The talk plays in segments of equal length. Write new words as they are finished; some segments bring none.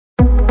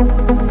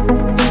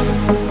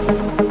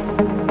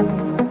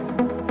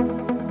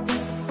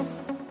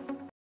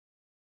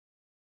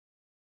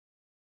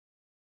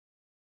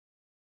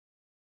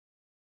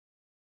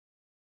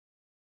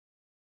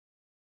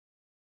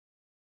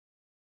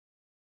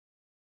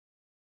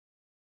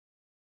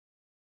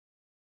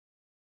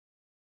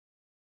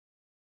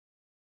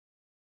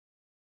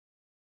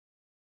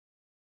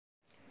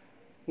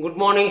Good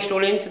morning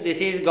students, this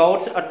is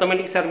Gauds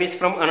Arithmetic Service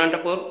from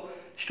Anantapur.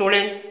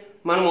 Students,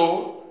 మనము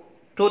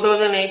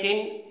 2018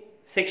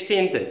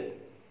 16th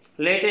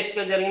latest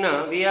గా జరిగిన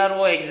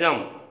VRO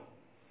exam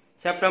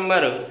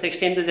September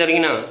 16th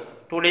జరిగిన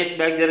 2 days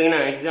back జరిగిన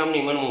exam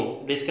ని మనము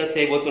డిస్కస్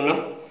చేయబోతున్నాం.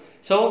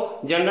 సో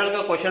జనరల్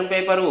గా క్వశ్చన్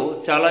పేపర్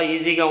చాలా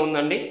ఈజీగా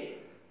ఉందండి.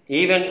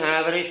 ఈవెన్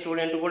యావరేజ్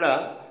స్టూడెంట్ కూడా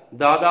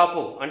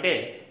దాదాపు అంటే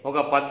ఒక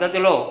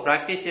పద్ధతిలో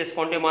ప్రాక్టీస్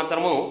చేసుకుంటే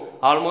మాత్రము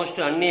ఆల్మోస్ట్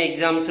అన్ని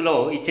ఎగ్జామ్స్లో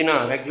ఇచ్చిన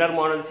రెగ్యులర్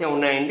మోడల్సే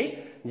ఉన్నాయండి.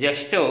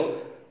 జస్ట్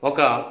ఒక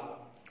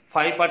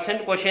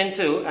 5%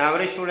 క్వశ్చన్స్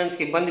యావరేజ్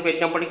స్టూడెంట్స్కి ఇబ్బంది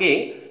పెట్టినప్పటికీ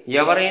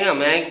ఎవరైనా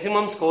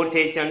మ్యాక్సిమం స్కోర్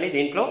చేయొచ్చండి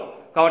దీంట్లో.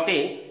 కాబట్టి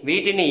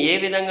వీటిని ఏ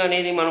విధంగా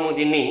అనేది మనము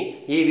దీన్ని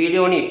ఈ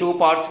వీడియోని 2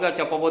 పార్ట్స్గా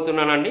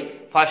చెప్పబోతున్నానండి.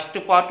 ఫస్ట్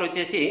పార్ట్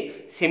వచ్చేసి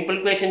సింపుల్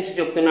క్వశ్చన్స్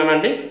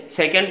చెప్తున్నానండి.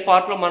 సెకండ్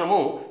పార్ట్లో మనము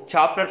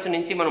చాప్టర్స్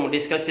నుంచి మనము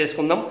డిస్కస్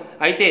చేసుకుందాం.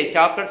 అయితే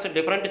చాప్టర్స్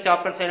డిఫరెంట్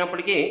చాప్టర్స్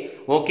అయినప్పటికీ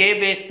ఒకే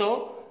బేస్తో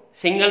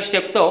సింగిల్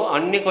స్టెప్తో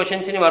అన్ని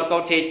క్వశ్చన్స్ని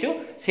వర్కౌట్ చేయొచ్చు.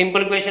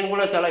 సింపుల్ క్వశ్చన్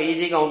కూడా చాలా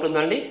ఈజీగా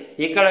ఉంటుందండి.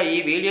 ఇక్కడ ఈ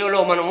వీడియోలో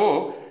మనము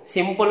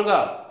సింపుల్గా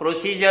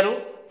ప్రొసీజరు,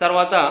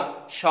 తర్వాత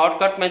షార్ట్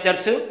కట్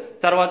మెథడ్స్,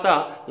 తర్వాత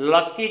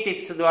లక్కీ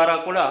టిప్స్ ద్వారా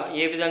కూడా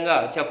ఏ విధంగా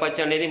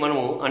చెప్పచ్చు అనేది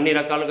మనము అన్ని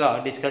రకాలుగా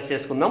డిస్కస్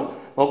చేసుకుందాం.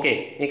 ఓకే,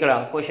 ఇక్కడ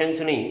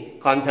క్వశ్చన్స్ని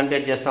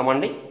కాన్సన్ట్రేట్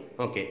చేస్తామండి.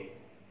 ఓకే,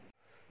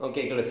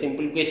 ఇక్కడ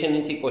సింప్లిఫికేషన్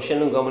నుంచి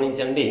క్వశ్చన్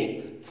గమనించండి.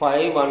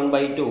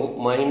 5/1/2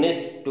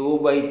 minus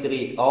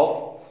 2/3 of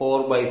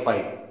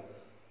 4/5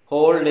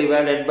 whole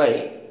divided by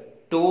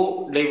 2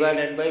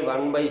 divided by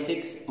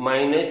 1/6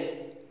 minus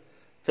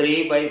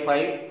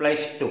 3/5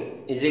 plus 2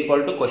 is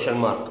equal to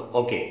question mark.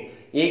 Okay,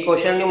 ఈ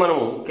క్వశ్చన్ని మనం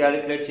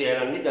క్యాలిక్యులేట్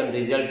చేయాలండి, దాని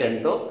రిజల్ట్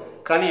ఎంతో.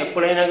 కానీ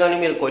ఎప్పుడైనా కానీ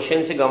మీరు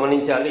క్వశ్చన్స్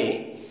గమనించాలి.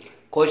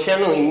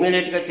 క్వశ్చన్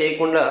ఇమ్మీడియట్గా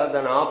చేయకుండా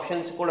దాని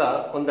ఆప్షన్స్ కూడా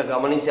కొంత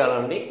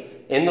గమనించాలండి.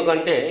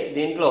 ఎందుకంటే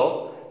దీంట్లో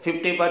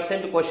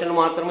 50% క్వశ్చన్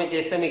మాత్రమే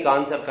చేస్తే మీకు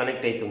ఆన్సర్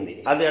కనెక్ట్ అవుతుంది.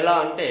 అది ఎలా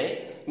అంటే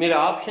మీరు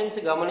ఆప్షన్స్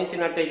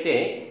గమనించినట్టయితే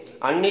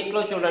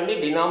అన్నిట్లో చూడండి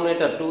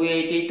డినామినేటర్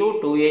 282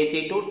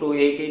 282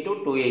 282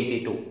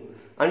 282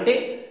 అంటే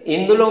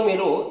ఇందులో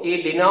మీరు ఈ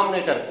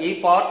డినామినేటర్ ఈ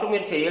పార్ట్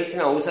మీరు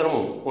చేయాల్సిన అవసరం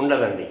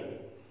ఉండదండి.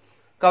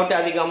 కాబట్టి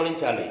అది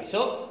గమనించాలి. సో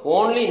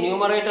ఓన్లీ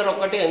న్యూమరేటర్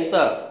ఒక్కటి ఎంత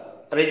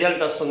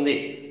రిజల్ట్ వస్తుంది.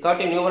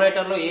 కాబట్టి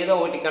న్యూమరేటర్లో ఏదో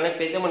ఒకటి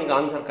కనెక్ట్ అయితే మనకి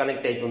ఆన్సర్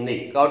కనెక్ట్ అవుతుంది.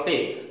 కాబట్టి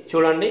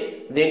చూడండి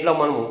దీంట్లో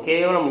మనము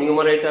కేవలం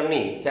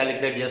న్యూమరేటర్ని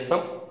క్యాలిక్యులేట్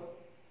చేస్తాం.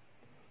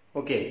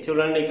 ఓకే,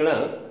 చూడండి ఇక్కడ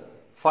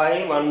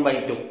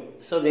 5/1/2.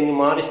 సో దీన్ని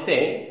మారిస్తే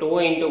 2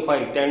 ×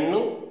 5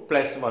 10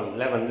 ప్లస్ 1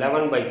 11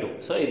 11/2.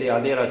 సో ఇది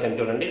అదే రాసాను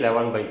చూడండి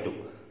 11/2.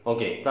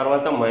 ఓకే,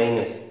 తర్వాత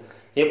మైనస్.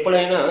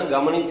 ఎప్పుడైనా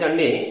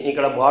గమనించండి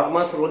ఇక్కడ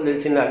బార్మాస్ రూల్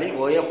తెలిసిండాలి.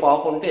 ఓఎఫ్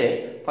ఆఫ్ ఉంటే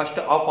ఫస్ట్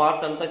ఆ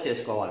పార్ట్ అంతా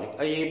చేసుకోవాలి.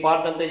 ఈ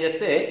పార్ట్ అంతా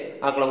చేస్తే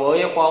అక్కడ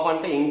ఓఎఫ్ ఆఫ్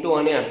అంటే ఇంటూ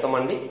అని అర్థం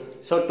అండి.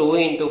 సో 2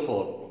 ×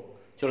 4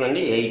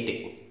 చూడండి 8,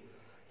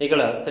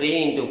 ఇక్కడ 3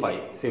 ×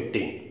 5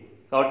 15.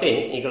 కాబట్టి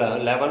ఇక్కడ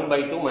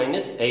 11/2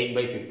 మైనస్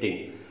 8/15.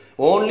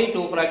 ఓన్లీ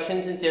 2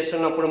 ఫ్రాక్షన్స్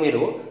చేస్తున్నప్పుడు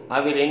మీరు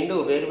అవి రెండు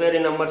వేరు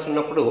నెంబర్స్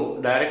ఉన్నప్పుడు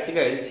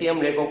డైరెక్ట్గా ఎల్సిఎం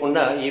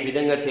లేకోకుండా ఈ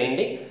విధంగా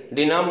చేయండి.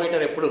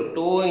 డినామినేటర్ ఎప్పుడు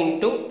 2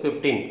 ×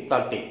 15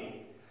 30.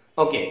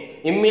 ఓకే,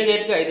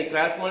 ఇమ్మీడియట్గా ఇది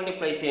క్రాస్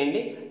మల్టిప్లై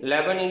చేయండి.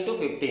 11 ×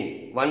 15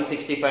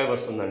 165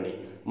 వస్తుందండి.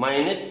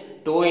 మైనస్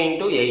 2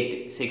 × 8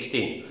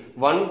 16.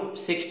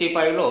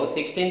 165లో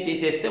 16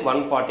 తీసేస్తే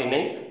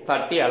 149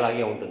 30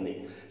 అలాగే ఉంటుంది.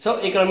 సో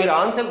ఇక్కడ మీరు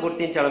ఆన్సర్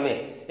గుర్తించడమే.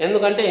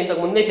 ఎందుకంటే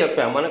ఇంతకు ముందే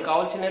చెప్పాం మనకు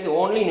కావాల్సినది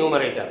ఓన్లీ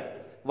న్యూమరేటర్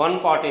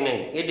 149.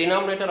 ఈ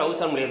డినామినేటర్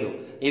అవసరం లేదు.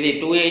 ఇది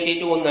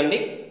 282 ఉందండి,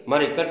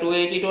 మరి ఇక్కడ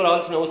 282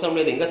 రావాల్సిన అవసరం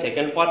లేదు. ఇంకా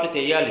సెకండ్ పార్ట్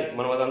చేయాలి,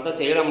 మనం అదంతా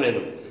చేయడం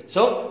లేదు.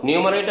 So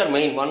numerator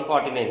main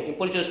 149.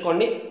 ఇప్పుడు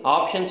చూసుకోండి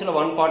ఆప్షన్స్లో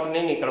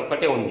 149 ఇక్కడ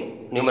ఒక్కటే ఉంది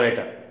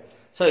న్యూమరేటర్.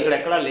 సో ఇక్కడ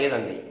ఎక్కడా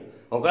లేదండి.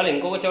 ఒకవేళ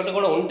ఇంకొక చోట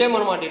కూడా ఉంటే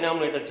మనం ఆ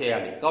డినామినేటర్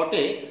చేయాలి.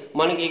 కాబట్టి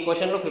మనకి ఈ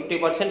క్వశ్చన్లో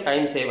 50%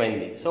 టైం సేవ్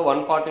అయింది. సో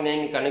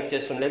 149ని కనెక్ట్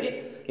చేస్తుండేది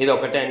ఇది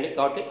ఒకటే అండి.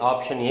 కాబట్టి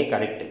ఆప్షన్ ఏ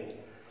కరెక్ట్.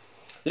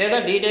 లేదా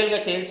డీటెయిల్గా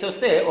చేయాల్సి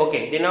వస్తే ఓకే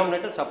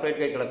డినామినేటర్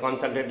సపరేట్గా ఇక్కడ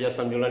కాన్సన్ట్రేట్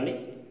చేస్తాం చూడండి.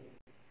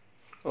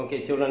 ఓకే,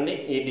 చూడండి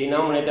ఈ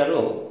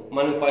డినామినేటరు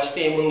మనకు ఫస్ట్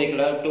ఏముంది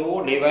ఇక్కడ 2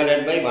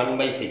 డివైడెడ్ బై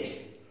 1/6.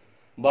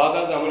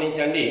 బాగా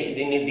గమనించండి,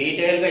 దీన్ని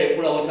డీటెయిల్గా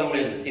ఎప్పుడు అవసరం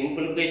లేదు.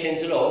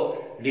 సింప్లిఫికేషన్స్లో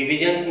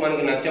డివిజన్స్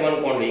మనకు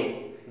నచ్చమనుకోండి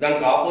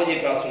దానికి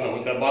ఆపోజిట్ రాస్తున్నాం.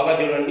 ఇక్కడ బాగా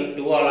చూడండి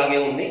 2 అలాగే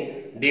ఉంది.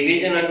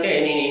 డివిజన్ అంటే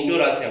నేను ఇంటూ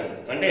రాశాను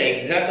అంటే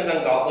ఎగ్జాక్ట్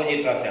దానికి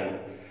ఆపోజిట్ రాశాను.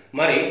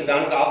 మరి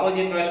దానికి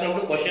ఆపోజిట్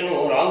రాసినప్పుడు క్వశ్చన్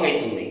రాంగ్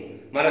అవుతుంది.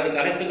 మరి అది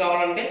కరెక్ట్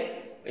కావాలంటే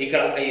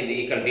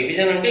ఇక్కడ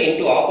డివిజన్ అంటే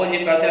ఇంటూ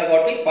ఆపోజిట్ రాశారు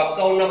కాబట్టి పక్క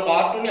ఉన్న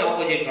పార్ట్ని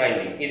ఆపోజిట్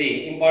రాయండి. ఇది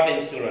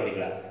ఇంపార్టెన్స్ చూడండి.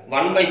 ఇక్కడ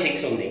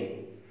 1/6 ఉంది,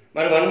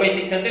 మరి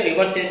 1/6 అంటే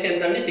రివర్స్ చేసి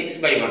ఎంత అండి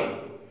 6/1.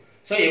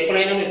 సో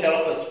ఎప్పుడైనా మీరు చాలా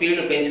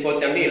స్పీడ్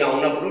పెంచుకోవచ్చు అండి. ఇలా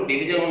ఉన్నప్పుడు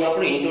డివిజన్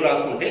ఉన్నప్పుడు ఇంటూ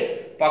రాసుకుంటే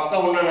పక్క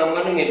ఉన్న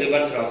నెంబర్ని మీరు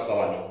రివర్స్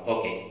రాసుకోవాలి.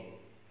 ఓకే,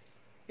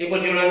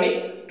 ఇప్పుడు చూడండి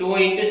 2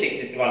 ×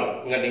 6 12.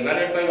 ఇంకా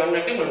డివైడెడ్ బై 1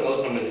 అంటే మనకు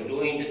అవసరం లేదు.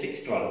 2 ×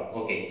 6 12.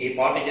 ఓకే, ఈ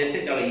పార్ట్ చేస్తే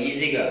చాలా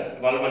ఈజీగా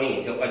 12 అని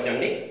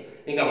చెప్పచ్చండి.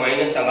 ఇంకా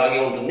మైనస్ అలాగే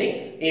ఉంటుంది.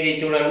 ఇది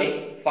చూడండి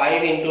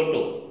 5 × 2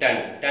 10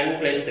 10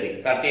 ప్లస్ 3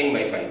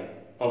 13/5.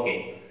 ఓకే,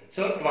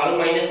 సో 12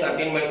 మైనస్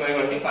 13/5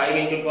 అంటే 5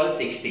 × 12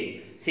 60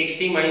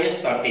 60 మైనస్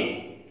 13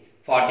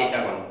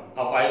 47.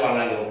 ఆ 5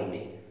 అలాగే ఉంటుంది.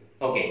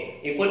 ఓకే,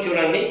 ఇప్పుడు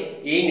చూడండి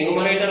ఈ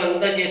న్యూమరేటర్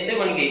అంతా చేస్తే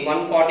మనకి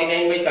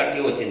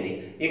 149/30 వచ్చింది.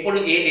 ఇప్పుడు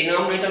ఈ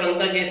డినామినేటర్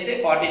అంతా చేస్తే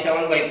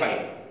 47/5.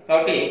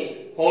 కాబట్టి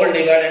హోల్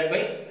డివైడెడ్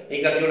బై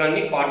ఇక్కడ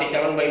చూడండి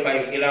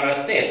 47/5 ఇలా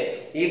రాస్తే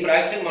ఈ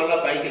ఫ్రాక్షన్ మళ్ళీ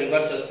పైకి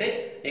రివర్స్ వస్తే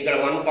ఇక్కడ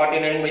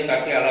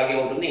 149/30 అలాగే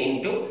ఉంటుంది.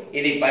 ఇంటూ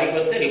ఇది పైకి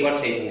వస్తే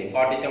రివర్స్ అవుతుంది.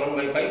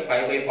 47/5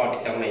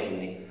 5/47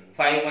 అవుతుంది.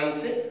 5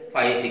 1s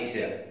 5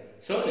 6.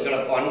 సో ఇక్కడ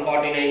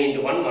 149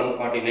 × 1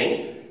 149,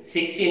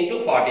 6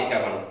 ×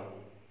 47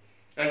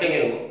 అంటే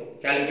మీరు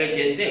క్యాలిక్యులేట్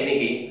చేస్తే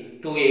మీకు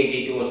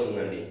 282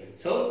 వస్తుందండి.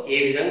 సో ఈ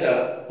విధంగా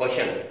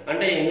క్వశ్చన్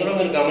అంటే ఇందులో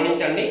మీరు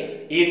గమనించండి,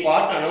 ఈ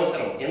పార్ట్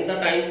అనవసరం, ఎంత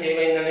టైం సేవ్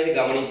అయింది అనేది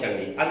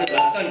గమనించండి, అది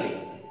లక్ అండి.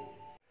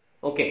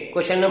 ఓకే,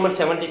 క్వశ్చన్ నెంబర్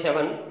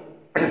 77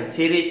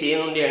 సిరీస్ ఏ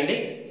నుండి అండి.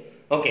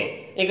 ఓకే,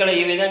 ఇక్కడ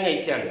ఈ విధంగా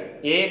ఇచ్చాడు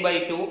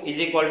a/2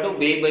 =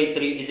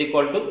 b/3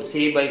 =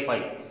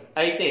 c/5.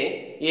 అయితే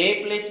a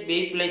 + b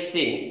 +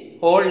 c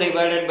whole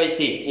divided by c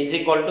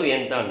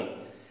ఎంత అని.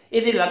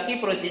 ఇది లక్కీ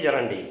ప్రొసీజర్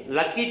అండి.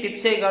 లక్కీ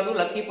టిప్సే కాదు,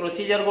 లక్కీ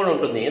ప్రొసీజర్ కూడా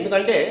ఉంటుంది.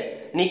 ఎందుకంటే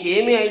నీకు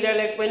ఏమీ ఐడియా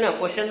లేకపోయినా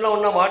క్వశ్చన్లో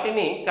ఉన్న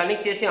వాటిని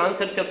కనెక్ట్ చేసి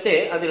ఆన్సర్ చెప్తే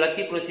అది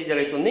లక్కీ ప్రొసీజర్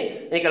అవుతుంది.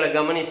 ఇక్కడ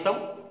గమనిస్తాం.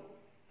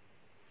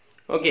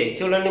 ఓకే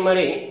చూడండి,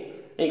 మరి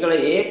ఇక్కడ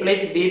a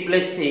 + b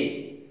 + c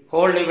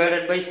whole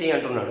divided by c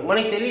అంటున్నాడు.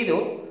 మనకి తెలీదు,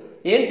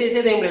 ఏం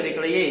చేసేది ఏం లేదు.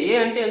 ఇక్కడ ఏ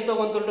అంటే ఎంతో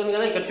కొంత ఉంటుంది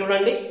కదా. ఇక్కడ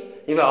చూడండి,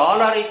 ఇవి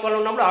ఆల్ ఆర్ ఈక్వల్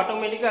ఉన్నప్పుడు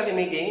ఆటోమేటిక్గా అది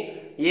మీకు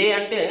ఏ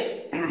అంటే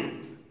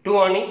 2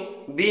 అని,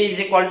 b =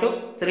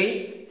 3,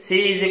 c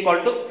 =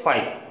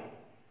 5.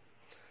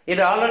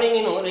 ఇది ఆల్రెడీ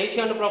నేను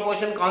రేషియో అండ్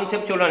ప్రపోర్షన్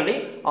కాన్సెప్ట్ చూడండి,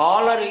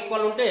 ఆల్ ఆర్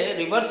ఈక్వల్ ఉంటే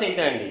రివర్స్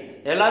అవుతాయండి.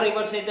 ఎలా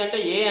రివర్స్ అయితే అంటే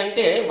a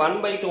అంటే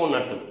 1/2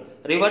 ఉన్నట్టు,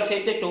 రివర్స్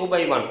అయితే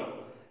 2/1.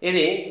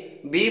 ఇది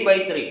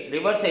b/3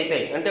 రివర్స్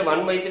అవుతాయి అంటే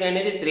 1/3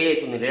 అనేది 3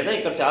 అవుతుంది. లేదా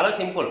ఇక్కడ చాలా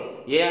సింపుల్,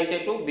 a అంటే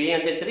 2, b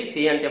అంటే 3,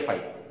 c అంటే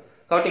 5.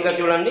 కాబట్టి ఇక్కడ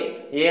చూడండి,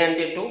 a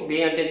అంటే 2,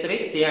 b అంటే 3,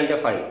 c అంటే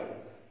 5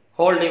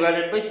 whole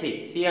divided by c.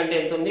 c అంటే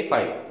ఎంత ఉంది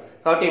 5.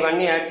 కాబట్టి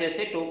ఇవన్నీ యాడ్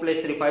చేస్తే 2 +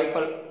 3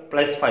 5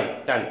 + 5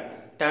 10.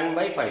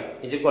 10/5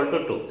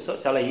 = 2. సో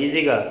చాలా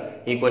ఈజీగా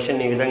ఈ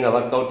క్వశ్చన్ ఈ విధంగా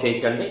వర్కౌట్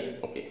చేయొచ్చండి.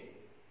 ఓకే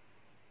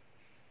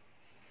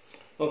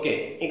ఓకే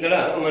ఇక్కడ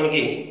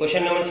మనకి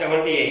question number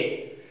 78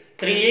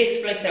 3x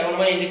 +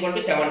 7y =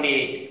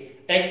 78,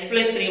 x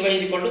 + 3y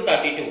 =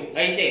 32.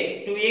 అయితే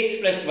 2x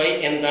 + y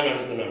ఎంత అని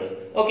అడుగుతున్నాడు.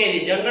 ఓకే, ఇది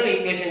జనరల్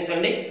ఈక్వేషన్స్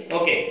అండి.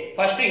 ఓకే,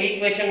 ఫస్ట్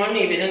ఈక్వేషన్ 1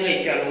 ఈ విధంగా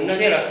ఇచ్చారు,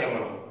 ఉన్నదే రాసాం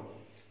మనం.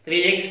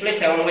 3x +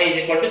 7y =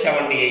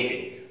 78.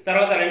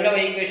 తర్వాత రెండవ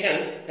ఈక్వేషన్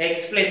x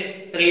 +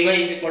 3y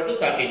 =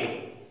 32.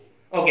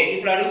 ఓకే,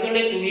 ఇప్పుడు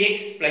అడుగుతుండే 2x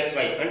 +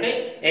 y అంటే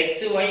x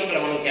y ఇక్కడ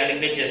మనం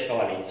క్యాలిక్యులేట్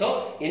చేసుకోవాలి. సో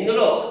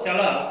ఇందులో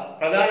చాలా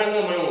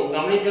ప్రధానంగా మనం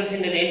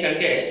గమనించాల్సింది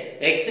ఏంటంటే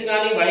x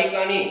కానీ y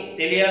కానీ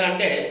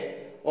తెలియాలంటే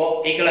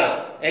ఇక్కడ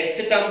x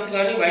టర్మ్స్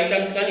కానీ y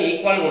టర్మ్స్ కానీ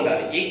ఈక్వల్గా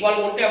ఉండాలి.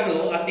 ఈక్వల్గా ఉంటే అప్పుడు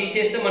అది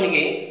తీసేస్తే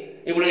మనకి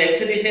ఇప్పుడు x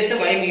తీసేస్తే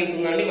y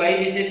మిగులుతుందండి, y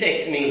తీసేస్తే x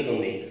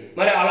మిగులుతుంది.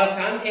 మరి అలా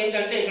ఛాన్స్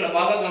ఏంటంటే ఇక్కడ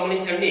బాగా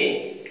గమనించండి,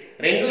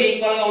 రెండు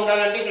ఈక్వల్ గా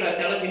ఉండాలంటే ఇక్కడ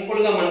చాలా సింపుల్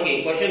గా మనకి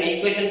క్వశ్చన్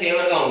ఈక్వేషన్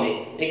ఫేవర్ గా ఉంది.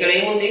 ఇక్కడ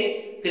ఏముంది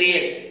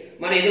 3x,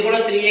 మరి ఇది కూడా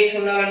 3x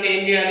ఉండాలంటే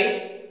ఏం చేయాలి,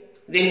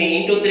 దీన్ని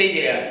ఇంటూ 3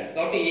 చేయాలి.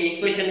 కాబట్టి ఈ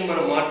ఈక్వేషన్ ని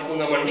మనం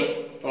మార్చుకుందామండి.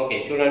 ఓకే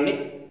చూడండి,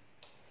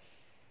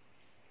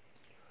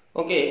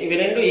 ఓకే ఇవి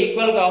రెండు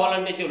ఈక్వల్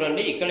కావాలంటే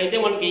చూడండి, ఇక్కడైతే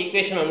మనకి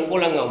ఈక్వేషన్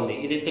అనుకూలంగా ఉంది.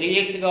 ఇది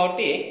 3x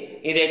కాబట్టి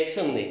ఇది x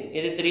ఉంది,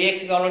 ఇది 3x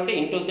కావాలంటే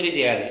ఇంటూ 3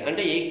 చేయాలి,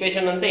 అంటే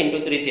ఈక్వేషన్ అంతా ఇంటూ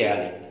 3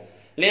 చేయాలి.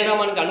 లేదా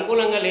మనకు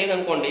అనుకూలంగా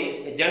లేదనుకోండి,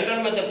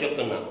 జనరల్ మెథడ్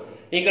చెప్తున్నా,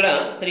 ఇక్కడ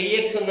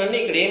 3x ఉందండి,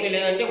 ఇక్కడ ఏమీ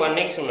లేదంటే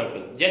 1x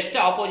ఉన్నట్టు, జస్ట్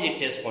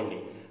ఆపోజిట్ చేసుకోండి.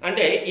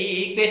 అంటే ఈ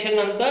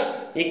ఈక్వేషన్ అంతా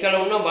ఇక్కడ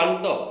ఉన్న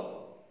 1తో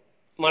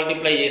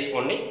మల్టిప్లై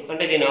చేసుకోండి,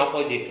 అంటే దీని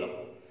ఆపోజిట్లో.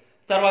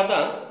 తర్వాత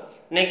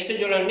నెక్స్ట్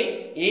చూడండి,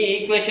 ఈ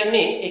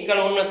ఈక్వేషన్ని ఇక్కడ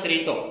ఉన్న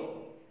 3తో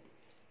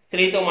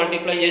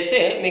మల్టిప్లై చేస్తే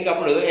మీకు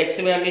అప్పుడు x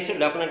వాల్యూస్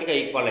డెఫినెట్గా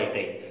ఈక్వల్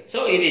అవుతాయి. సో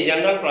ఇది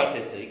జనరల్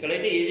ప్రాసెస్.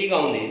 ఇక్కడైతే ఈజీగా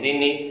ఉంది,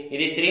 దీన్ని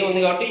ఇది 3 ఉంది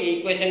కాబట్టి ఈ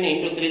ఈక్వేషన్ని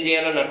ఇంటూ 3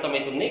 చేయాలని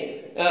అర్థమవుతుంది.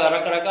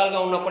 రకరకాలుగా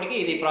ఉన్నప్పటికీ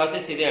ఇది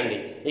ప్రాసెస్ ఇదే అండి.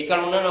 ఇక్కడ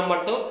ఉన్న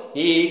నంబర్తో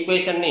ఈ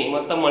ఈక్వేషన్ని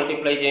మొత్తం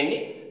మల్టిప్లై చేయండి,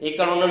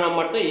 ఇక్కడ ఉన్న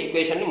నంబర్తో ఈ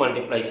ఈక్వేషన్ని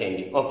మల్టిప్లై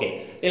చేయండి. ఓకే,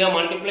 ఇలా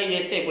మల్టిప్లై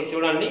చేస్తే ఇప్పుడు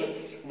చూడండి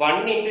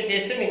 1 ఇంటూ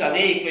చేస్తే మీకు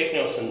అదే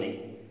ఈక్వేషన్ వస్తుంది,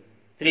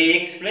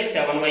 3x +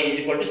 7y =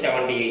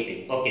 78.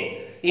 ఓకే,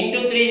 ఇంటూ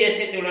 3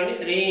 చేస్తే చూడండి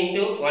 3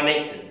 ×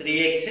 1x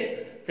 3x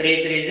 3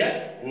 3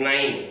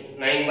 9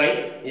 9y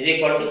 =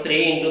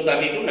 3 ×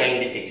 32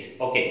 96.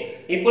 ఓకే,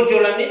 ఇప్పుడు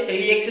చూడండి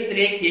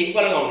 3x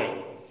ఈక్వల్గా ఉన్నాయి.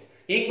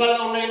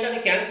 ఈక్వల్గా ఉన్నాయంటే అది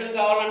క్యాన్సిల్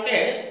కావాలంటే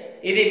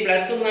ఇది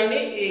ప్లస్ ఉందండి,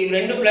 ఈ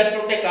రెండు ప్లస్లు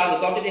ఉంటే కాదు,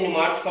 కాబట్టి దీన్ని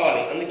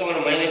మార్చుకోవాలి. అందుకే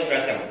మనం మైనస్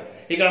రాసాము.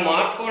 ఇక్కడ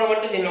మార్చుకోవడం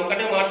అంటే దీన్ని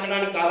ఒక్కటే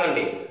మార్చడానికి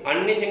కాదండి,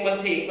 అన్ని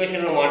సింబల్స్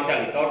ఈక్వేషన్లో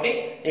మార్చాలి. కాబట్టి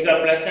ఇక్కడ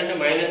ప్లస్ అంటే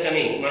మైనస్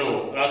అని మనం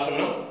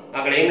రాస్తున్నాం.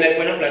 అక్కడ ఏం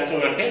లేకపోయినా ప్లస్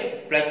ఉన్నట్టే,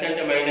 ప్లస్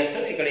అంటే మైనస్,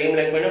 ఇక్కడ ఏం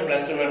లేకపోయినా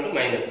ప్లస్ ఉన్నట్టు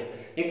మైనస్.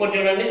 ఇప్పుడు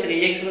చూడండి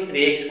 3xలో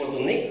 3x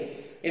పోతుంది,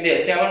 ఇది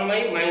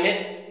 7y -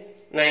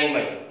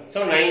 9y. సో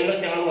 9లో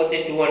 7 పోతే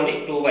 2 అండి,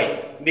 2y.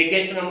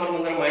 బిగ్గెస్ట్ నెంబర్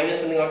ముందర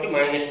మైనస్ ఉంది కాబట్టి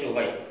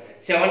 -2y.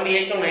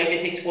 78లో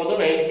 96 పోదు,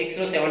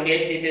 96లో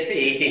 78 తీసేస్తే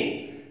 18.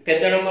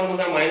 పెద్ద నెంబర్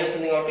ముందర మైనస్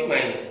ఉంది కాబట్టి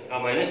మైనస్, ఆ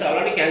మైనస్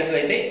ఆల్రెడీ క్యాన్సిల్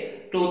అయితే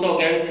 2తో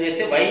క్యాన్సిల్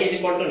చేస్తే y =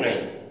 9.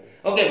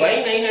 ఓకే,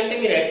 y9 అంటే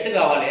మీరు x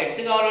కావాలి. x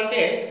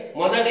కావాలంటే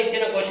మొదట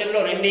ఇచ్చిన క్వశ్చన్లో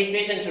 2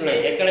 ఈక్వేషన్స్ ఉన్నాయి,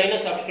 ఎక్కడైనా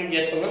సబ్స్టిట్యూట్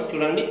చేసుకుందాం.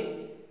 చూడండి,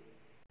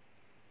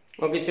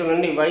 ఓకే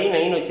చూడండి,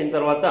 y9 వచ్చిన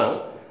తర్వాత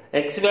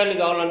x వాల్యూ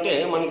కావాలంటే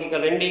మనకి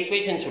ఇక్కడ 2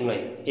 ఈక్వేషన్స్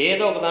ఉన్నాయి,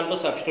 ఏదో ఒక దాంట్లో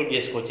సబ్స్టిట్యూట్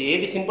చేసుకోవచ్చు,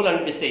 ఏది సింపుల్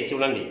అనిపిస్తాయి.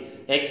 చూడండి,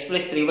 x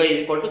 + 3y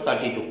 =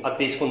 32 అది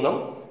తీసుకుందాం.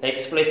 x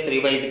 +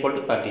 3y =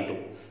 32.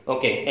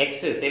 ఓకే, x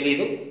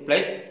తెలీదు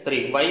ప్లస్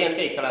 3 y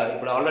అంటే ఇక్కడ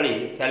ఇప్పుడు ఆల్రెడీ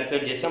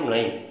క్యాలిక్యులేట్ చేసాం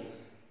 9.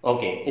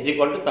 ఓకే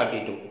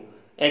 =32.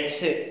 x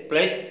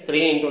 +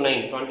 3 ×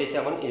 9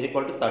 27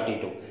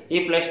 =32. ఈ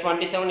ప్లస్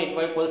 27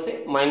 ఇటువైపు వస్తే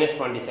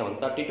 -27,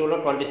 32లో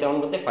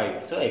 27 పోతే 5.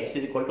 So x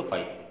 =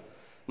 5.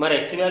 మరి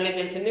x వాల్యూ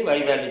తెలిసింది, y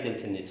వాల్యూ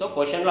తెలిసింది. సో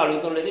క్వశ్చన్లో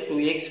అడుగుతుండేది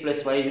 2x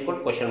 + y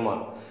question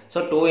mark. So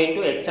 2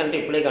 × x అంటే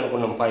ఇప్పుడే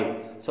కనుక్కున్నాం 5.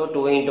 సో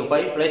 2 ×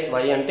 5 +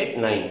 y అంటే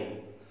 9.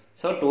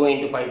 సో 2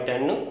 × 5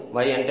 10,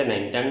 y అంటే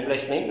 9, 10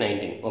 + 9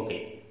 19. ఓకే,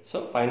 సో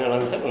ఫైనల్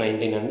ఆన్సర్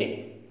 19 అండి.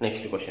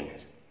 నెక్స్ట్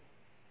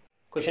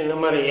క్వశ్చన్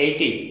నెంబర్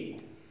 80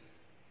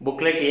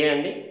 బుక్లెట్ ఏ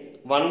అండి.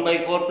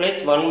 1/4 +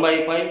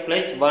 1/5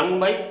 +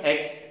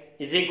 1/x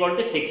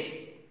 = 6.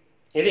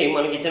 ఇది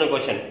మనకి ఇచ్చిన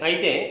క్వశ్చన్.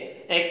 అయితే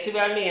x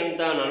వాల్యూ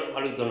ఎంత అని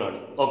అడుగుతున్నాడు.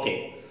 ఓకే,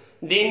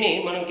 దీన్ని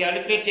మనం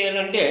క్యాలిక్యులేట్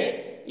చేయాలంటే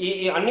ఈ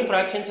అన్ని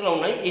ఫ్రాక్షన్స్లో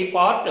ఉన్నాయి. ఈ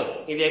పార్ట్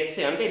ఇది x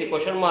అంటే ఇది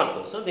క్వశ్చన్ మార్క్.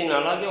 సో దీన్ని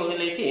అలాగే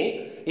వదిలేసి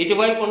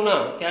ఇటువైపు ఉన్న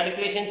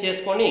క్యాలిక్యులేషన్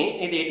చేసుకొని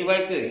ఇది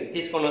ఇటువైపు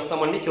తీసుకొని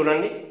వస్తామండి.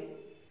 చూడండి,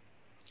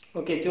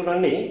 ఓకే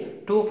చూడండి,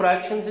 2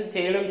 ఫ్రాక్షన్స్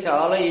చేయడం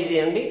చాలా ఈజీ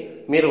అండి.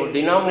 మీరు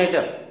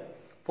డినామినేటర్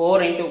 4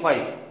 ×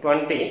 5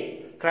 20,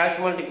 క్రాస్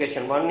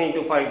మల్టిప్లికేషన్ 1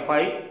 × 5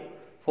 5,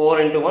 4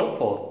 × 1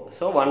 4.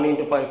 సో 1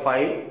 × 5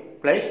 5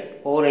 +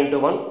 4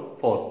 × 1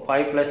 4,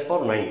 5 +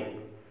 4 9.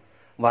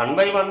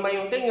 1/1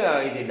 ఉంటే ఇంకా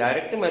ఇది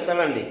డైరెక్ట్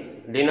మెథడ్ అండి.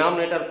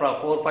 డినామినేటర్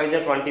 4 5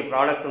 20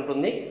 ప్రోడక్ట్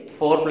ఉంటుంది,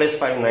 4 +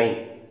 5 9.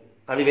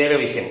 అది వేరే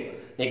విషయం.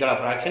 ఇక్కడ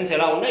ఫ్రాక్షన్స్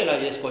ఎలా ఉన్నా ఇలా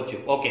చేసుకోవచ్చు.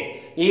 ఓకే,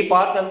 ఈ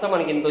పార్ట్ అంతా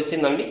మనకి ఇంత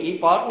వచ్చిందండి. ఈ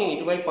పార్ట్ని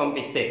ఇటువైపు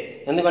పంపిస్తే,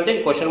 ఎందుకంటే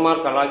ఇది క్వశ్చన్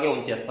మార్క్ అలాగే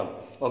ఉంచేస్తాం.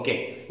 ఓకే,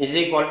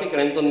 = ఇక్కడ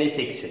ఎంత ఉంది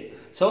 6.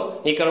 సో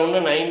ఇక్కడ ఉన్న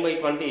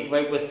 9/20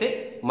 ఇటువైపు వస్తే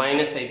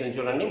మైనస్ అవుతుంది.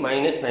 చూడండి,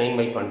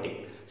 -9/20.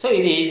 సో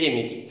ఇది ఈజీ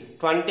మీకు.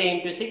 20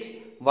 × 6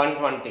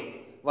 120,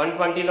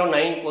 120లో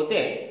 9 పోతే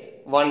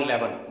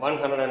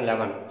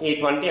 111, ఈ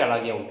 20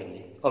 అలాగే ఉంటుంది.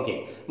 ఓకే,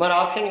 మరి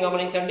ఆప్షన్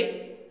గమనించండి.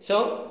 సో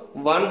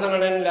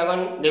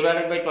 111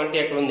 / 20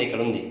 ఎక్కడ ఉంది?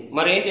 ఇక్కడ ఉంది.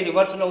 మరి ఏంటి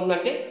రివర్స్లో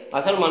ఉందంటే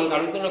అసలు మనకు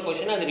అడుగుతున్న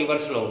క్వశ్చన్ అది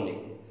రివర్స్లో ఉంది.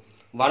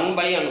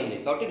 1/, అని ఉంది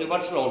కాబట్టి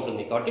రివర్స్లో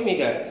ఉంటుంది. కాబట్టి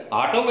మీకు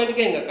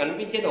ఆటోమేటిక్గా ఇంకా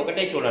కనిపించేది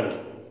ఒకటే చూడండి.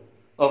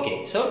 ఓకే,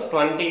 సో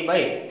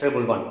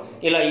 20/111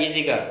 ఇలా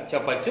ఈజీగా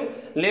చెప్పచ్చు.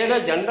 లేదా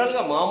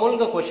జనరల్గా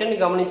మామూలుగా క్వశ్చన్ని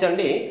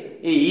గమనించండి,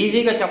 ఈ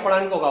ఈజీగా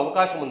చెప్పడానికి ఒక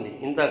అవకాశం ఉంది.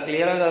 ఇంత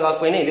క్లియర్గా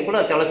కాకపోయినా ఇది కూడా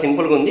చాలా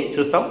సింపుల్గా ఉంది,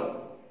 చూస్తాం.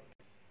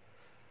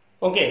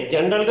 ఓకే,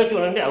 జనరల్గా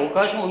చూడండి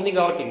అవకాశం ఉంది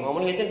కాబట్టి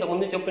మామూలుగా అయితే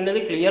ఇంతకుముందు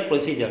చెప్పినది క్లియర్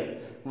ప్రొసీజర్.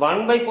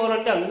 1/4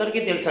 అంటే అందరికీ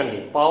తెలుసండి,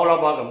 పావుల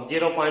భాగం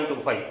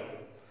 0.25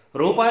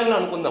 రూపాయలు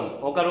అనుకుందాం.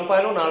 1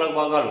 రూపాయలో 4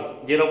 భాగాలు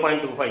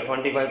 0.25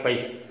 25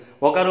 పైస్.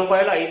 1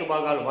 రూపాయలో 5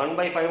 భాగాలు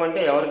 1/5 అంటే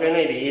ఎవరికైనా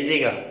ఇది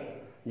ఈజీగా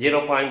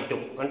 0.2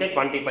 అంటే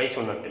 20 పైస్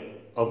ఉన్నట్టు.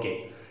 ఓకే,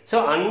 సో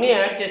అన్నీ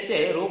యాడ్ చేస్తే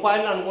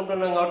రూపాయలు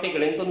అనుకుంటున్నాం కాబట్టి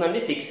ఇక్కడ ఎంత ఉందండి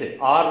 6,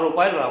 6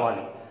 రూపాయలు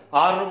రావాలి.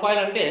 6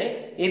 రూపాయలు అంటే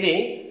ఇది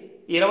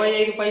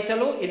 25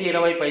 పైసలు, ఇది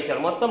 20 పైసలు,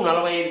 మొత్తం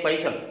 45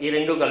 పైసలు. ఈ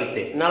రెండు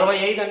కలిపితే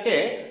 45 అంటే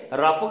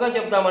రఫ్గా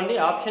చెప్దామండి,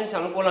 ఆప్షన్స్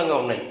అనుకూలంగా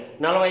ఉన్నాయి.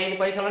 45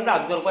 పైసలు అంటే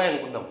 10 రూపాయలు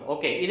అనుకుందాం.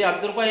 ఓకే, ఇది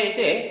 10 రూపాయలు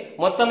అయితే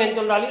మొత్తం ఎంత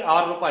ఉండాలి?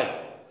 6 రూపాయలు.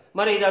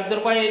 మరి ఇది 10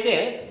 రూపాయలు అయితే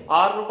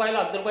 6 రూపాయలు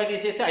 10 రూపాయలు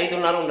తీసేసి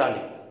 5.5 ఉండాలి,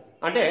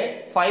 అంటే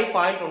 5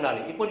 పాయింట్ ఉండాలి.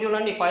 ఇప్పుడు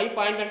చూడండి 5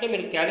 పాయింట్ అంటే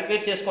మీరు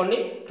క్యాలిక్యులేట్ చేసుకోండి,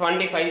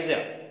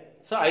 25.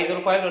 సో 5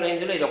 రూపాయల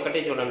రేంజ్లో ఇది ఒక్కటే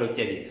చూడండి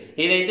వచ్చేది.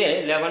 ఇదైతే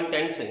 11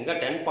 టెన్స్, ఇంకా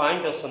 10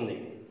 పాయింట్ వస్తుంది.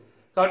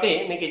 కాబట్టి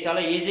మీకు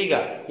చాలా ఈజీగా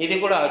ఇది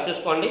కూడా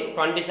చూసుకోండి,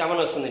 27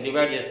 వస్తుంది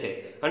డివైడ్ చేస్తే.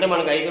 అంటే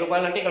మనకు 5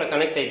 రూపాయలు అంటే ఇక్కడ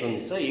కనెక్ట్ అవుతుంది.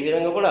 సో ఈ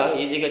విధంగా కూడా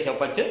ఈజీగా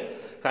చెప్పచ్చు.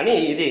 కానీ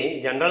ఇది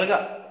జనరల్గా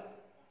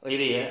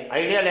ఇది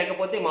ఐడియా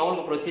లేకపోతే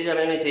మామూలుగా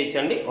ప్రొసీజర్ అనేది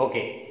చేయించండి.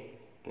 Okay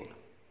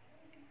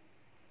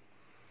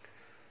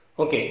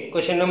okay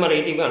question number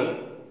 81.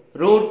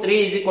 √3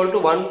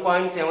 =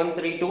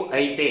 1.732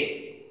 అయితే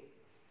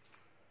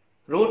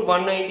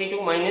 √192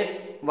 -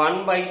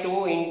 1/2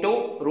 ×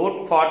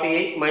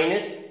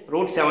 √48 -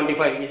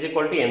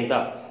 √75 ఎంత?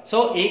 సో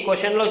ఈ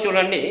క్వశ్చన్లో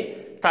చూడండి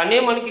తనే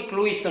మనకి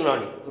క్లూ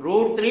ఇస్తున్నాడు.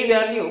 √3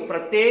 వాల్యూ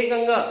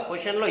ప్రత్యేకంగా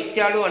క్వశ్చన్లో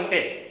ఇచ్చాడు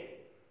అంటే,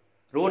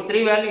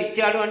 √3 వాల్యూ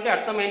ఇచ్చాడు అంటే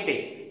అర్థం ఏంటి?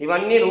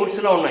 ఇవన్నీ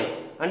రూట్స్లో ఉన్నాయి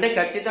అంటే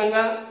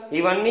ఖచ్చితంగా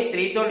ఇవన్నీ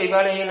 3తో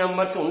డివైడ్ అయ్యే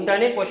నెంబర్స్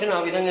ఉంటేనే క్వశ్చన్ ఆ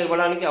విధంగా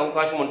ఇవ్వడానికి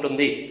అవకాశం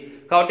ఉంటుంది.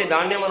 కాబట్టి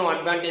దాన్నే మనం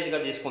అడ్వాంటేజ్గా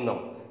తీసుకుందాం.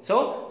 సో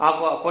ఆ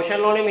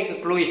క్వశ్చన్లోనే మీకు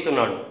క్లూ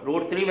ఇస్తున్నాడు.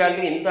 √3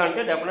 వాల్యూ ఇంత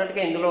అంటే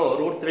డెఫినెట్గా ఇందులో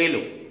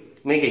 √3లు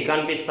మీకు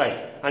కనిపిస్తాయి.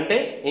 అంటే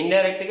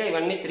ఇండైరెక్ట్గా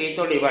ఇవన్నీ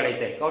 3తో డివైడ్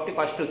అవుతాయి. కాబట్టి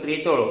ఫస్ట్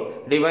 3తో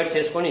డివైడ్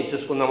చేసుకొని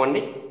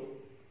చూసుకుందామండి.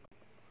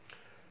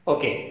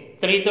 ఓకే,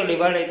 3తో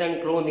డివైడ్ అయితే అని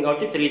క్లూ ఉంది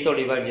కాబట్టి 3తో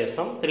డివైడ్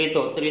చేస్తాం.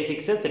 3తో 3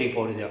 6 3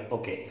 4.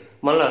 ఓకే,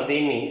 మళ్ళీ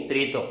దీన్ని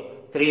 3తో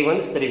 3 1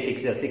 3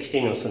 6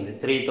 16 వస్తుంది.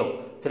 3తో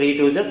 3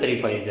 2 3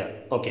 5.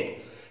 ఓకే,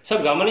 సో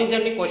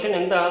గమనించండి క్వశ్చన్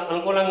ఎంత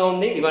అనుకూలంగా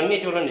ఉంది. ఇవన్నీ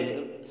చూడండి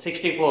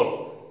 64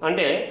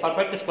 అంటే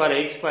perfect square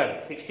 8 square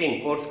 16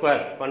 4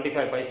 square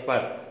 25 5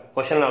 square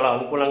question అలా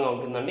అనుకూలంగా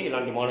ఉంటుందండి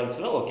ఇలాంటి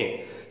మోడల్స్లో. ఓకే,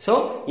 సో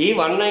ఈ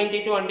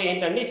 192 అంటే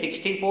ఏంటండి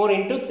 64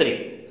 ఇంటూ 3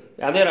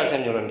 అదే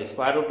రాసాం చూడండి.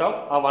 స్క్వేర్ రూట్ ఆఫ్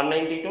ఆ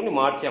 192ని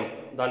మార్చాం,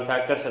 దాని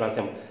ఫ్యాక్టర్స్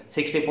రాసాం.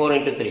 64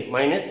 ఇంటూ 3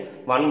 మైనస్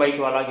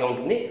 1/2 అలాగే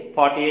ఉంటుంది.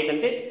 48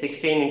 అంటే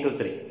 16 ఇంటూ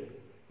 3.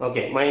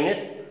 ఓకే,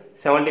 మైనస్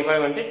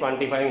 75 అంటే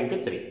 25 ఇంటూ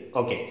 3.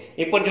 ఓకే,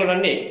 ఇప్పుడు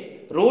చూడండి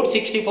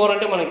 √64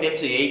 అంటే మనకు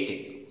తెలుసు 8,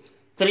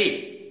 3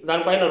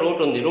 దానిపైన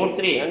రూట్ ఉంది,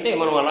 √3 అంటే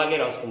మనం అలాగే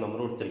రాసుకుందాం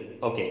 √3.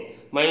 ఓకే,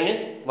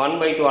 మైనస్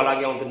 1/2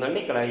 అలాగే ఉంటుందండి,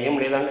 ఇక్కడ ఏం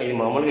లేదండి, ఇది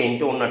మామూలుగా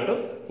ఇంటూ ఉన్నట్టు.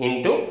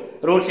 ఇంటూ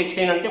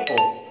 √16 అంటే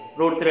 4,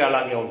 √3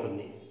 అలాగే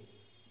ఉంటుంది.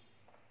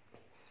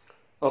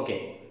 ఓకే,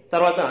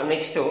 తర్వాత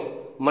నెక్స్ట్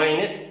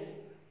మైనస్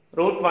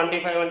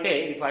 √25 అంటే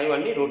ఇది 5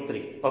 అండి,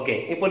 √3. ఓకే,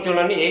 ఇప్పుడు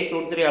చూడండి 8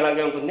 √3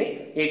 అలాగే ఉంటుంది.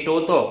 ఈ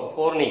 2తో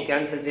 4ని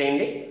క్యాన్సిల్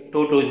చేయండి,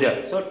 2 2 0,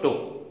 సో 2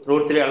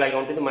 √3 అలాగే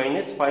ఉంటుంది,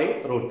 మైనస్ 5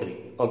 √3.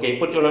 ఓకే,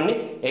 ఇప్పుడు చూడండి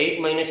 8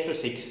 మైనస్ 2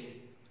 6,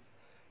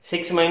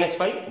 6 మైనస్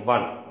 5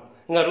 1.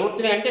 ఇంకా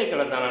 √3 అంటే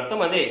ఇక్కడ దాని అర్థం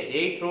అదే.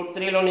 8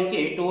 √3లో నుంచి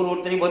 2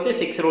 √3 పోతే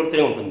 6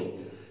 √3 ఉంటుంది.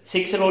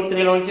 6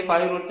 √3లో నుంచి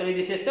 5 √3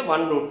 తీసేస్తే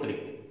 1 √3.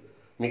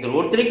 మీకు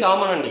 √3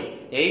 కామన్ అండి.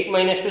 8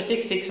 మైనస్ 2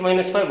 6, 6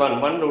 మైనస్ 5 1,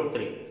 1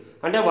 √3.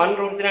 అంటే 1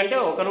 √3 అంటే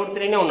ఒక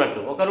 √3నే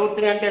ఉన్నట్టు. ఒక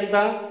 √3 అంటే ఎంత?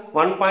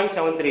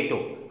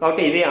 1.732.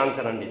 కాబట్టి ఇదే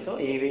ఆన్సర్ అండి. సో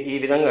ఈ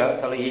విధంగా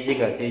చాలా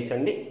ఈజీగా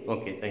చేయించండి.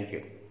 Okay, thank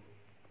you.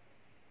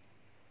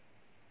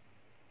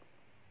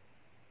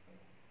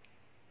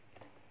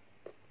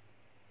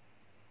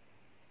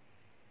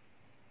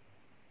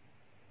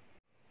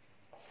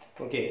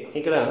 ఓకే,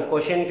 ఇక్కడ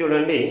క్వశ్చన్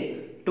చూడండి.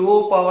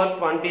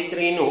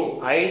 2^23ను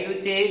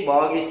 5చే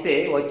భాగిస్తే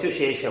వచ్చు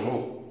శేషము.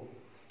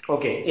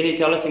 ఓకే, ఇది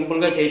చాలా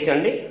సింపుల్గా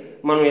చేయించండి.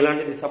 మనం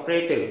ఇలాంటిది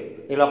సపరేట్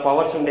ఇలా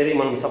పవర్స్ ఉండేది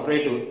మనం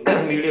సపరేట్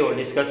వీడియో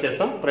డిస్కస్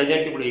చేస్తాం.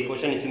 ప్రజెంట్ ఇప్పుడు ఈ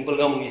క్వశ్చన్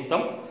సింపుల్గా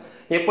ముగిస్తాం.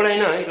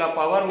 ఎప్పుడైనా ఇలా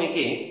పవర్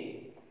మీకు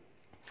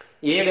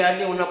ఏ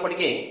వాల్యూ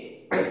ఉన్నప్పటికీ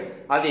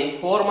అది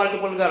 4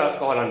 మల్టిపుల్గా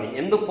రాసుకోవాలండి.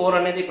 ఎందుకు 4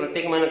 అనేది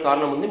ప్రత్యేకమైన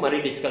కారణం ఉంది, మరీ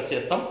డిస్కస్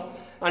చేస్తాం.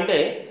 అంటే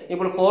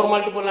ఇప్పుడు 4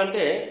 మల్టిపుల్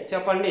అంటే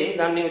చెప్పండి,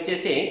 దాన్ని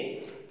వచ్చేసి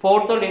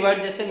 4తో డివైడ్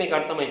చేస్తే మీకు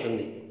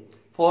అర్థమవుతుంది.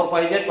 4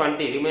 5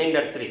 20,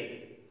 రిమైండర్ 3.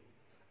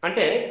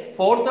 అంటే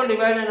 4తో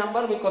డివైడ్ అయిన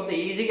నెంబర్ మీకు కొంత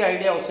ఈజీగా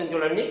ఐడియా వస్తుంది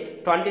చూడండి.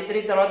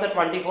 23 తర్వాత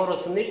 24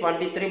 వస్తుంది.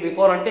 23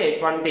 బిఫోర్ అంటే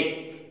 20,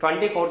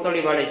 24తో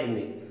డివైడ్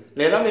అవుతుంది.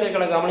 లేదా మీరు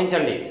ఇక్కడ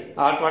గమనించండి,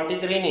 ఆ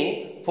 23ని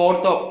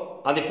 4తో,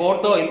 అది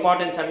 4తో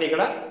ఇంపార్టెన్స్ అండి.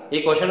 ఇక్కడ ఈ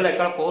క్వశ్చన్లో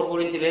ఎక్కడ 4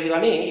 గురించి లేదు,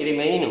 కానీ ఇది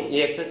మెయిన్. ఈ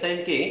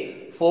ఎక్సర్సైజ్కి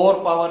 4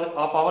 పవర్,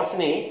 ఆ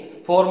పవర్స్ని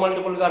 4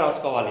 మల్టిపుల్గా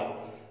రాసుకోవాలి.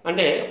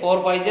 అంటే 4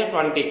 5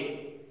 20,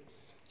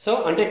 సో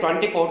అంటే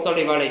 24తో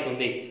డివైడ్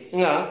అవుతుంది.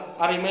 ఇంకా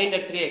ఆ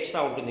రిమైండర్ 3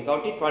 ఎక్స్ట్రా ఉంటుంది,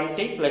 కాబట్టి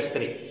 20 +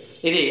 3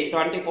 ఇది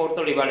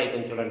 24తో డివైడ్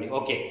అవుతుంది చూడండి.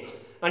 ఓకే,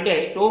 అంటే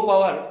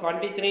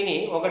 2^23ని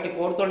ఒకటి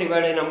 4తో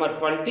డివైడ్ అయిన నెంబర్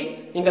 20,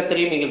 ఇంకా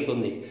 3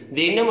 మిగులుతుంది.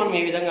 దీన్నే మనం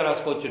ఈ విధంగా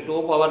రాసుకోవచ్చు.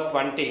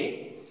 2^20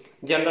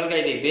 జనరల్గా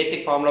ఇది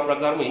బేసిక్ ఫార్ములా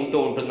ప్రకారం ఇంటూ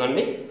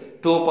ఉంటుందండి,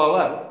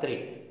 2^3.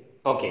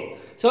 ఓకే,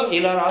 సో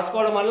ఇలా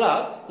రాసుకోవడం వల్ల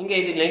ఇంకా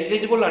ఇది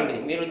నెగ్లిజిబుల్ అండి.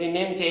 మీరు దీన్ని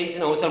ఏం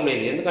చేయాల్సిన అవసరం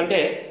లేదు, ఎందుకంటే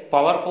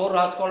పవర్ 4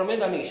 రాసుకోవడమే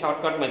దానికి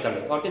షార్ట్ కట్ మెథడ్,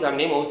 కాబట్టి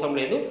దాన్ని ఏం అవసరం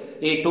లేదు.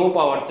 ఈ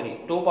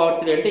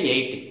 2^3 అంటే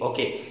 8.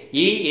 ఓకే,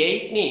 ఈ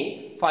 8ని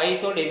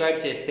 5తో డివైడ్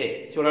చేస్తే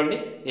చూడండి,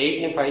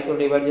 8ని 5తో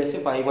డివైడ్ చేస్తే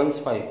 5 1s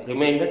 5,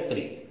 రిమైండర్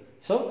 3.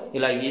 సో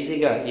ఇలా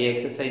ఈజీగా ఈ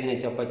ఎక్సర్సైజ్ని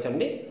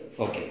చెప్పచ్చండి.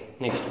 ఓకే,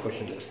 నెక్స్ట్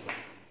క్వశ్చన్ చూస్తాం.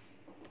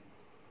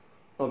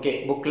 ఓకే,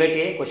 బుక్లెట్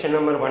ఏ క్వశ్చన్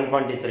నెంబర్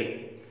 123.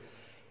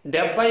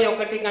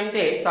 71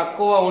 కంటే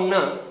తక్కువ ఉన్న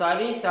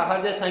సరి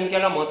సహజ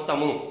సంఖ్యల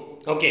మొత్తము.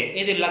 ఓకే,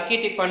 ఇది లక్కీ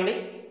టిప్ అండి.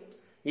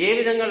 ఏ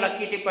విధంగా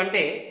లక్కీ టిప్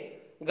అంటే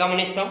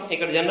గమనిస్తాం.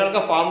 ఇక్కడ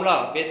జనరల్గా ఫార్ములా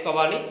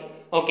వేసుకోవాలి.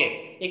 ఓకే,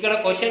 ఇక్కడ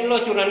క్వశ్చన్లో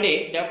చూడండి,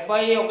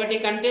 71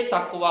 కంటే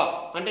తక్కువ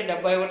అంటే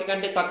 71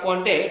 కంటే తక్కువ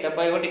అంటే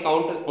 71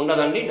 కౌంట్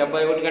ఉండదండి.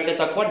 71 కంటే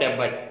తక్కువ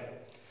 70.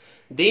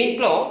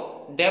 దీంట్లో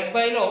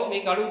 70లో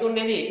మీకు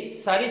అడుగుతుండేది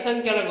సరి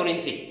సంఖ్యల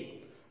గురించి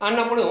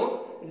అన్నప్పుడు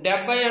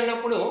 70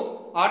 అన్నప్పుడు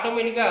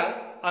ఆటోమేటిక్గా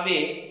అవి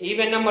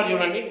ఈవెన్ నెంబర్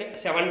చూడండి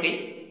 70.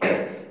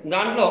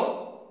 దాంట్లో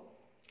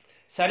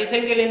సరి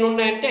సంఖ్యలు ఎన్ని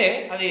ఉన్నాయంటే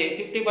అది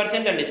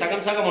 50% అండి,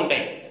 సగం సగం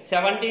ఉంటాయి.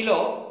 70లో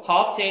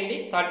హాఫ్ చేయండి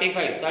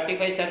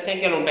 35 సరి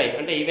సంఖ్యలు ఉంటాయి,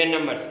 అంటే ఈవెన్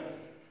నెంబర్స్.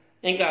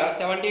 ఇంకా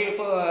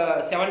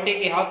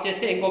 70కి హాఫ్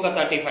చేస్తే ఇంకొక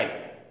 35.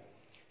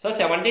 సో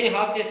 70ని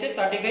హాఫ్ చేస్తే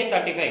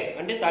 35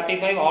 అంటే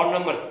 35 ఆడ్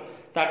నెంబర్స్,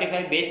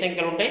 35 బేస్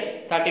సంఖ్యలు ఉంటాయి,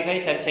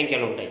 35 సరి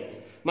సంఖ్యలు ఉంటాయి.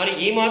 మరి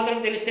ఈ మాత్రం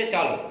తెలిస్తే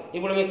చాలు.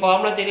 ఇప్పుడు మీకు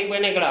ఫార్ములా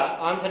తెలియకపోయినా ఇక్కడ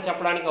ఆన్సర్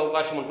చెప్పడానికి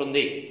అవకాశం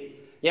ఉంటుంది.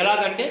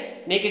 ఎలాగంటే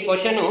నీకు ఈ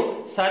క్వశ్చన్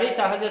సరి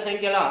సహజ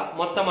సంఖ్యల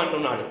మొత్తం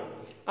అంటున్నాడు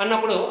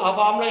అన్నప్పుడు ఆ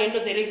ఫార్ములా ఏంటో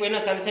తెలియకపోయినా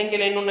సరి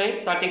సంఖ్యలు ఎన్ని ఉన్నాయి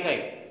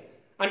 35.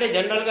 అంటే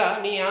జనరల్గా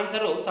నీ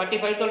ఆన్సర్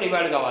 35తో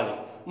డివైడ్ కావాలి.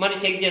 మరి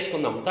చెక్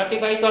చేసుకుందాం.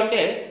 35తో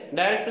అంటే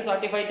డైరెక్ట్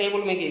 35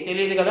 టేబుల్ మీకు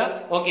తెలియదు కదా.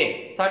 ఓకే,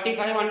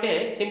 35 అంటే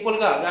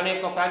సింపుల్గా దాని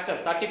యొక్క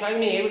ఫ్యాక్టర్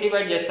 35ని ఏవి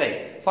డివైడ్ చేస్తాయి?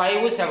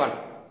 5 7.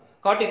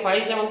 కాబట్టి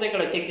 5 7తో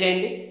ఇక్కడ చెక్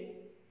చేయండి.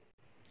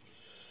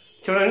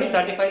 చూడండి,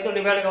 35తో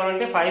డివైడ్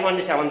కావాలంటే 5 and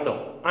 7తో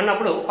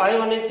అన్నప్పుడు 5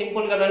 అనేది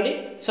సింపుల్ కదండి.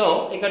 సో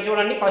ఇక్కడ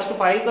చూడండి, ఫస్ట్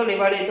 5తో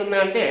డివైడ్ అవుతుంది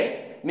అంటే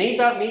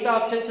మిగతా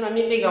ఆప్షన్స్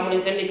అన్నింటినీ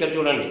గమనించండి. ఇక్కడ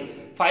చూడండి,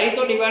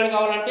 5తో డివైడ్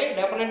కావాలంటే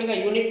డెఫినెట్గా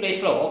యూనిట్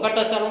ప్లేస్లో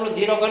ఒకటో స్థానంలో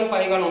 0 కానీ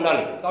 5 కానీ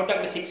ఉండాలి, కాబట్టి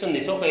అక్కడ 6 ఉంది,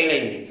 సో ఫెయిల్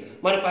అయింది.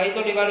 మరి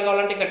 5తో డివైడ్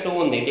కావాలంటే ఇక్కడ 2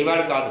 ఉంది,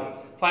 డివైడ్ కాదు.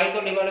 5తో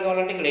డివైడ్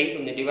కావాలంటే ఇక్కడ 8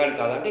 ఉంది, డివైడ్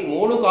కాదు. అంటే ఈ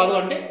 3 కాదు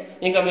అంటే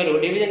ఇంకా మీరు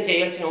డివిజన్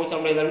చేయాల్సిన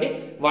అవసరం లేదండి.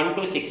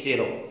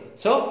 1260.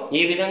 సో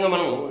ఈ విధంగా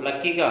మనం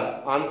లక్కీగా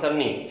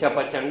ఆన్సర్ని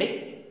చెప్పచ్చండి.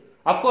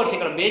 అఫ్కోర్స్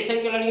ఇక్కడ బేస్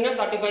సంఖ్యలు అడిగినా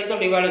 35తో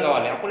డివైడ్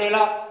కావాలి. అప్పుడు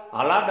ఎలా,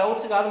 అలా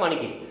డౌట్స్ కాదు,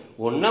 మనకి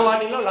ఉన్న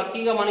వాటిలో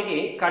లక్కీగా మనకి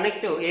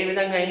కనెక్ట్ ఏ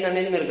విధంగా అయింది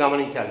అనేది మీరు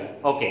గమనించాలి.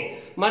 ఓకే,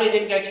 మరి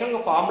దీనికి యాక్చువల్గా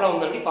ఫార్ములా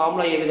ఉందండి.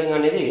 ఫార్ములా ఏ విధంగా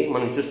అనేది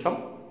మనం చూస్తాం.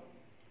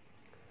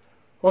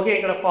 ఓకే,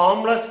 ఇక్కడ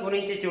ఫార్ములాస్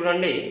గురించి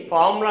చూడండి.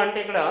 ఫార్ములా అంటే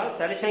ఇక్కడ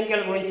సరి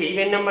సంఖ్యల గురించి,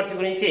 ఈవెన్ నెంబర్స్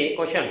గురించి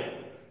క్వశ్చన్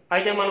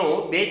అయితే మనం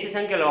బేసి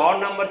సంఖ్యలు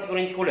ఆడ్ నెంబర్స్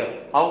గురించి కూడా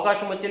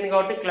అవకాశం వచ్చింది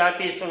కాబట్టి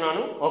క్లారిటీ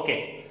ఇస్తున్నాను. ఓకే,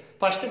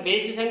 ఫస్ట్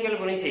బేసి సంఖ్యల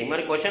గురించి,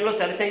 మరి క్వశ్చన్లో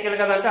సరి సంఖ్యలు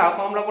కదంటే ఆ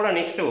ఫార్ములా కూడా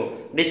నెక్స్ట్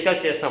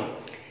డిస్కస్ చేస్తాం.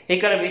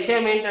 ఇక్కడ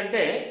విషయం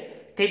ఏంటంటే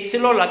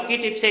టిప్స్లో లక్కీ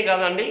టిప్సే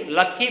కాదండి,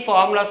 లక్కీ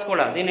ఫార్ములాస్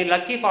కూడా. దీన్ని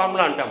లక్కీ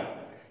ఫార్ములా అంటాం.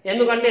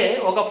 ఎందుకంటే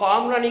ఒక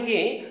ఫార్ములానికి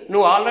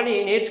నువ్వు ఆల్రెడీ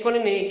నేర్చుకొని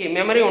నీకు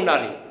మెమరీ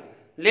ఉండాలి,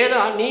 లేదా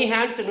నీ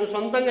హ్యాండ్స్ నువ్వు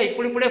సొంతంగా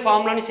ఇప్పుడిప్పుడే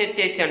ఫార్ములాని సెట్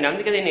చేయొచ్చండి.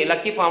 అందుకే దీన్ని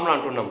లక్కీ ఫార్ములా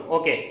అంటున్నాం.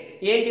 ఓకే,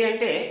 ఏంటి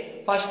అంటే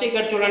ఫస్ట్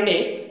ఇక్కడ చూడండి,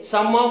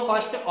 some of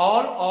first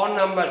all add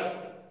numbers,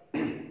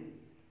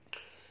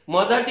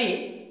 మొదటి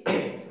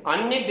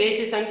అన్ని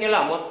బేసి సంఖ్యల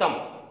మొత్తం.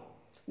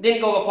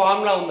 దీనికి ఒక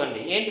ఫార్ములా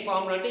ఉందండి. ఏంటి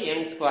ఫార్ములా అంటే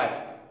n².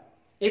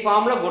 ఈ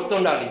ఫార్ములా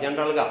గుర్తుండాలి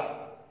జనరల్గా.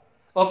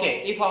 ఓకే,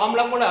 ఈ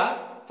ఫార్ములా కూడా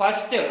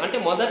ఫస్ట్ అంటే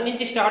మొదటి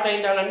నుంచి స్టార్ట్ అయి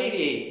ఉండాలండి.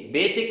 ఇది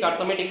బేసిక్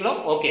అర్థమెటిక్లో.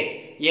 Okay,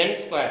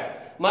 n².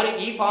 మరి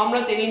ఈ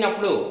ఫార్ములా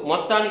తెలియనప్పుడు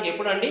మొత్తానికి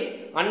ఎప్పుడండి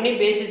అన్ని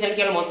బేసి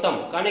సంఖ్యల మొత్తం,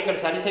 కానీ ఇక్కడ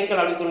సరి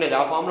సంఖ్యలు అడుగుతుండేది.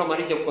 ఆ ఫార్ములా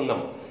మరీ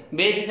చెప్పుకుందాం.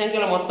 బేసి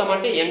సంఖ్యల మొత్తం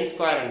అంటే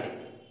n² అండి.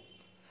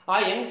 ఆ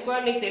n²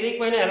 నీకు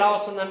తెలియకపోయినా ఎలా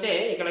వస్తుందంటే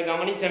ఇక్కడ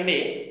గమనించండి.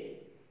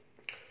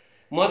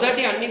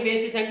 మొదటి అన్ని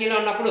బేసి సంఖ్యలు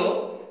అన్నప్పుడు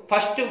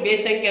ఫస్ట్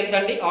బేస్ సంఖ్య ఎంత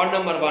అండి, ఆడ్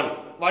నెంబర్ 1.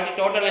 వాటి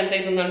టోటల్ ఎంత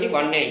అవుతుందండి,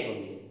 1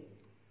 అవుతుంది.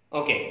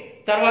 ఓకే,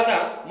 తర్వాత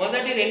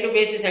మొదటి 2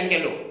 బేసి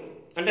సంఖ్యలు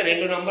అంటే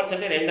 2 నంబర్స్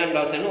అంటే 2 అని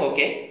రాశాను.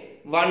 ఓకే,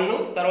 1,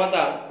 తర్వాత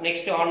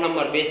నెక్స్ట్ ఆడ్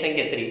నెంబర్ బేస్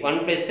సంఖ్య 3, 1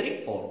 + 3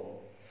 4.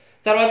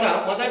 తర్వాత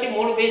మొదటి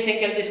 3 బేస్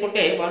సంఖ్యలు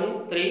తీసుకుంటే 1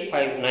 3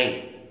 5 9.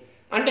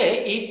 అంటే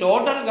ఈ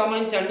టోటల్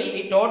గమనించండి,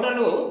 ఈ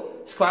టోటల్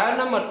స్క్వేర్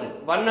నెంబర్స్.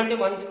 1 అంటే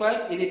 1²,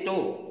 ఇది 2,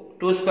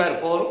 2²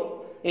 4,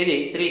 ఇది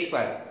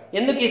 3².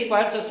 ఎందుకు ఈ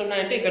స్క్వేర్స్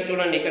వస్తున్నాయంటే ఇక్కడ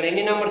చూడండి, ఇక్కడ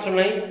ఎన్ని నెంబర్స్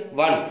ఉన్నాయి,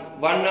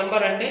 1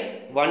 నెంబర్ అంటే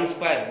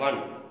 1² 1.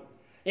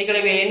 ఇక్కడ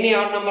ఇవి ఎన్ని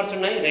ఆడ్ నెంబర్స్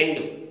ఉన్నాయి,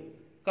 2,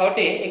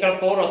 కాబట్టి ఇక్కడ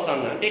 4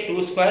 వస్తుంది అంటే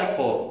 2²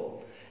 4.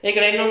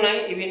 ఇక్కడ ఎన్ని ఉన్నాయి,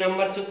 ఇవి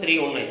నెంబర్స్ 3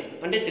 ఉన్నాయి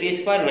అంటే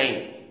 3² 9.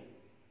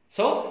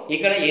 సో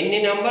ఇక్కడ ఎన్ని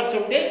నెంబర్స్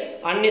ఉంటే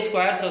అన్ని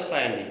స్క్వేర్స్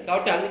వస్తాయండి.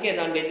 కాబట్టి అందుకే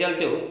దాని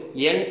రిజల్ట్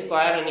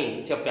n² అని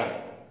చెప్పాము.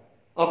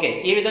 ఓకే,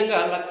 ఈ విధంగా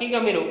లక్కీగా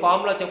మీరు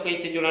ఫార్ములా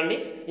చెప్పేసి చూడండి.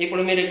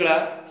 ఇప్పుడు మీరు ఇక్కడ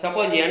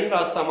సపోజ్ n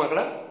రాస్తాం.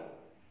 అక్కడ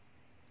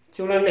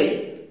చూడండి,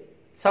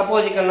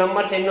 సపోజ్ ఇక్కడ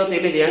నెంబర్స్ ఎన్నో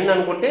తెలియదు, n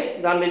అనుకుంటే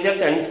దాని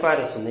రిజల్ట్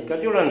n² వస్తుంది. ఇక్కడ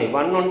చూడండి,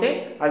 1 ఉంటే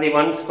అది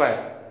 1²,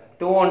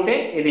 2 ఉంటే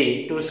ఇది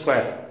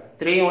 2²,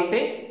 3 ఉంటే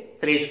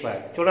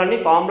 3². చూడండి,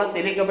 ఫార్ములా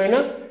తెలియకపోయినా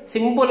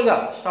సింపుల్గా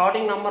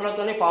స్టార్టింగ్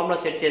నెంబర్లతోనే ఫార్ములా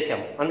సెట్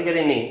చేసాం. అందుకే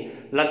దీన్ని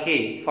లక్కీ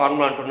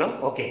ఫార్ములా అంటున్నాం.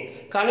 ఓకే,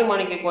 కానీ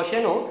మనకి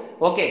క్వశ్చన్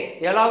ఓకే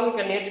ఎలాగో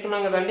ఇక్కడ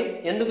నేర్చుకున్నాం కదండి.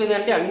 ఎందుకు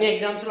ఇదంటే అన్ని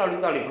ఎగ్జామ్స్లో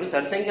అడుగుతాడు. ఇప్పుడు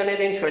సరి సంఖ్య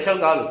అనేది ఏం స్పెషల్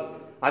కాదు.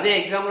 అదే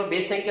ఎగ్జామ్లో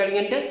బేస్ సంఖ్య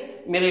అడిగింటే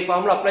మీరు ఈ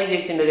ఫార్ములా అప్లై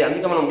చేయించిండేది.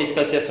 అందుకే మనం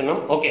డిస్కస్ చేస్తున్నాం.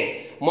 ఓకే,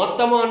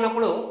 మొత్తము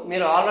అన్నప్పుడు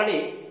మీరు ఆల్రెడీ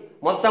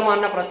మొత్తం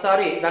అన్న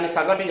ప్రతిసారి దాని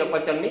సగటు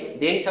చెప్పచ్చండి.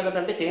 దేని సగటు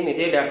అంటే సేమ్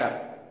ఇదే డేటా,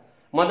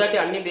 మొదటి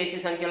అన్ని బేసి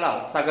సంఖ్యల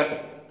సగటు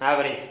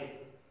యావరేజ్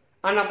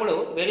అన్నప్పుడు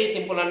వెరీ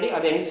సింపుల్ అండి.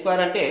 అది n²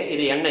 అంటే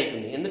ఇది n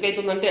అవుతుంది. ఎందుకు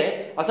అవుతుందంటే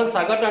అసలు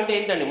సగటు అంటే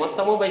ఏంటండి,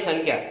 మొత్తము బై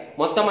సంఖ్య.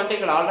 మొత్తం అంటే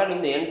ఇక్కడ ఆల్రెడీ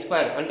ఉంది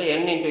n² అంటే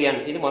n × n,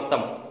 ఇది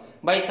మొత్తం.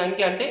 బై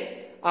సంఖ్య అంటే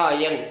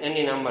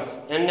ఎన్ని నెంబర్స్,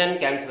 n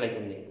క్యాన్సిల్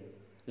అవుతుంది.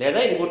 లేదా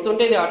ఇది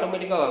గుర్తుంటే ఇది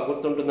ఆటోమేటిక్గా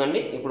గుర్తుంటుందండి.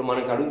 ఇప్పుడు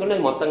మనకు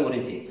అడుగుతున్నది మొత్తం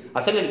గురించి,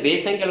 అసలు ఇది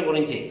బేస్ సంఖ్యల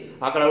గురించి,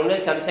 అక్కడ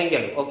ఉండేది సరి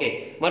సంఖ్యలు. ఓకే,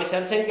 మరి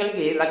సరి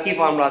సంఖ్యలకి లక్కీ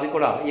ఫార్ములా అది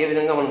కూడా ఏ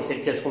విధంగా మనం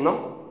సెట్ చేసుకుందాం.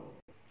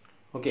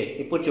 ఓకే,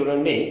 ఇప్పుడు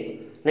చూడండి,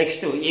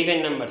 నెక్స్ట్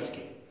ఈవెన్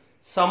నెంబర్స్కి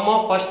some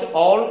of first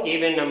all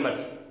even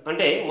numbers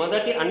అంటే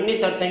మొదటి అన్ని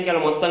సరి సంఖ్యల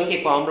మొత్తంకి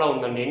ఫార్ములా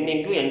ఉందండి, n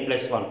 ×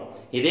 n+1.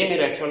 ఇదే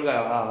మీరు యాక్చువల్గా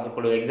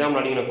ఇప్పుడు ఎగ్జామ్లో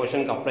అడిగిన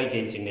క్వశ్చన్కి అప్లై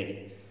చేసిండేది.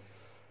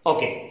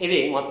 ఓకే,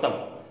 ఇది మొత్తం.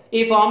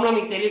 ఈ ఫార్ములా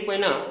మీకు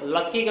తెలియకపోయినా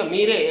లక్కీగా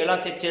మీరే ఎలా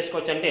సెట్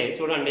చేసుకోవచ్చు అంటే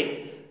చూడండి,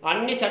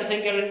 అన్ని సరి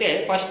సంఖ్యలు అంటే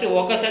ఫస్ట్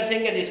ఒక సరి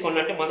సంఖ్య తీసుకోండి.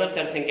 అంటే మొదటి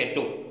సరి సంఖ్య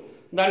 2,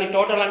 దాని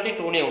టోటల్ అంటే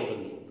 2నే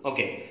ఉంటుంది.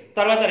 ఓకే,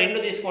 తర్వాత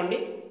 2 తీసుకోండి,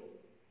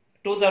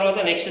 2 తర్వాత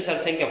నెక్స్ట్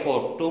సరి సంఖ్య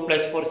 4, 2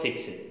 + 4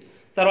 6.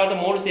 తర్వాత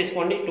 3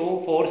 తీసుకోండి, 2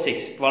 4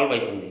 6 12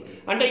 అవుతుంది.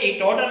 అంటే ఈ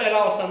టోటల్ ఎలా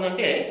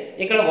వస్తుందంటే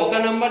ఇక్కడ ఒక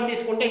నెంబర్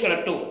తీసుకుంటే ఇక్కడ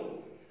 2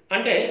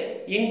 అంటే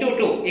ఇంటూ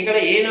 2, ఇక్కడ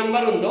ఏ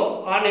నెంబర్ ఉందో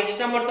ఆ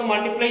నెక్స్ట్ నెంబర్తో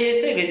మల్టిప్లై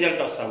చేస్తే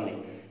రిజల్ట్ వస్తుంది.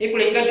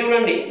 ఇప్పుడు ఇక్కడ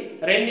చూడండి,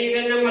 2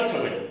 ఈవెన్ నెంబర్స్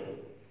ఉన్నాయి,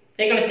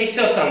 ఇక్కడ 6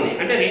 వస్తుంది.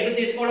 అంటే 2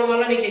 తీసుకోవడం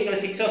వల్ల నీకు ఇక్కడ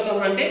 6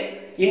 వస్తుంది. అంటే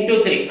ఇంటూ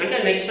 3 అంటే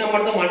నెక్స్ట్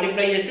నెంబర్తో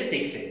మల్టిప్లై చేస్తే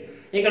 6.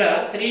 ఇక్కడ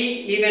 3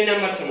 ఈవెన్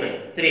నెంబర్స్ ఉన్నాయి,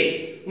 3.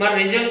 మరి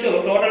రిజల్ట్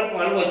టోటల్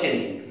 12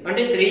 వచ్చింది.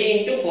 అంటే 3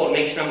 × 4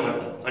 నెక్స్ట్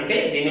నెంబర్తో. అంటే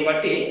దీన్ని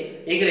బట్టి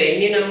ఇక్కడ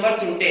ఎన్ని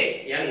నెంబర్స్ ఉంటే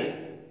n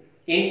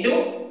ఇంటూ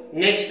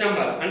నెక్స్ట్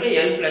నెంబర్ అంటే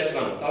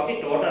n+1 కాబట్టి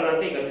టోటల్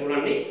అంటే ఇక్కడ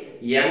చూడండి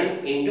n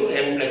ఇంటూ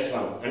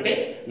n+1 అంటే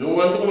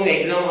నువ్వందుకు నువ్వు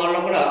ఎగ్జామ్ హాల్లో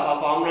కూడా ఆ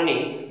ఫార్ములాని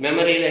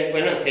మెమరీ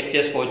లేకపోయినా సెట్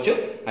చేసుకోవచ్చు.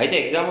 అయితే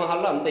ఎగ్జామ్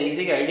హాల్లో అంత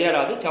ఈజీగా ఐడియా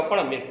రాదు,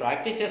 చెప్పడం మీరు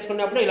ప్రాక్టీస్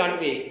చేసుకున్నప్పుడు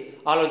ఇలాంటివి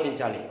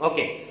ఆలోచించాలి.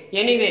 ఓకే,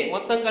 ఎనీవే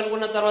మొత్తం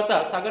కనుక్కున్న తర్వాత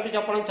సగటు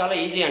చెప్పడం చాలా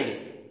ఈజీ అండి.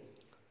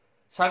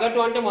 సగటు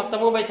అంటే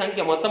మొత్తము బై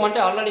సంఖ్య, మొత్తం అంటే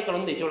ఆల్రెడీ ఇక్కడ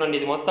ఉంది చూడండి,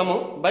 ఇది మొత్తము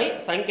బై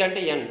సంఖ్య అంటే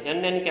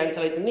n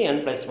క్యాన్సిల్ అవుతుంది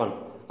n+1.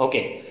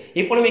 ఓకే,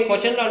 ఇప్పుడు మీ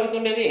క్వశ్చన్లో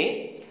అడుగుతుండేది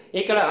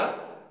ఇక్కడ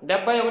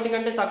 71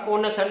 కంటే తక్కువ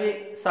ఉన్న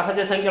సహజ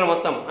సంఖ్యల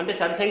మొత్తం అంటే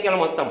సరి సంఖ్యల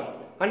మొత్తం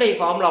అంటే ఈ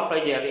ఫార్ములా అప్లై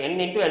చేయాలి n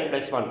ఇంటూ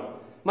n+1.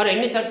 మరి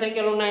ఎన్ని సరి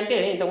సంఖ్యలు ఉన్నాయంటే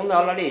ఇంతకుముందు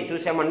ఆల్రెడీ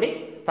చూసామండి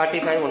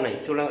 35 ఉన్నాయి.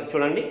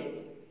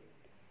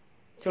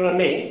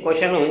 చూడండి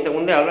క్వశ్చన్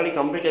ఇంతకుముందే ఆల్రెడీ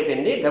కంప్లీట్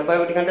అయిపోయింది.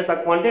 71 కంటే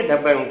తక్కువ అంటే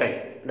 70 ఉంటాయి,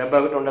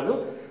 71 ఉండదు.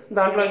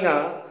 దాంట్లో ఇంకా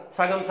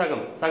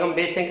సగం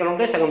బేస్ సంఖ్యలు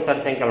ఉంటాయి, సగం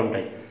సరి సంఖ్యలు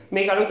ఉంటాయి.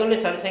 మీకు అడుగుతుండే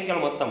సరి సంఖ్యల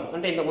మొత్తం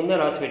అంటే ఇంతకుముందే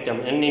రాసి పెట్టాం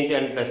n into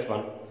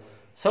n+1.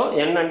 So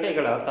n అంటే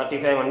ఇక్కడ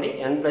 35 అండి,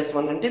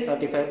 n+1 అంటే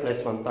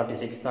 35+1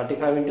 36,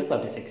 35 ఇంటూ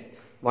 36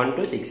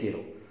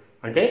 1260.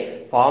 అంటే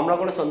ఫార్ములా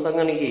కూడా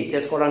సొంతంగా నీకు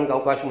చేసుకోవడానికి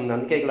అవకాశం ఉంది,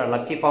 అందుకే ఇక్కడ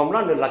lucky formula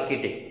and lucky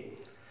tick.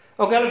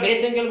 ఒకవేళ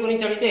బేస్ సంఖ్యల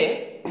గురించి అడిగితే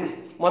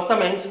మొత్తం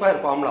n²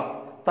 ఫార్ములా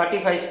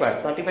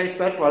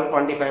 35²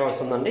 1225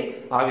 వస్తుందండి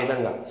ఆ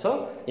విధంగా. సో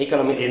ఇక్కడ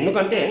మీరు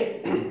ఎందుకంటే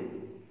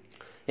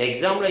ఏ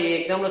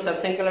ఎగ్జామ్లో సరి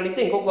సంఖ్యలు అడిగితే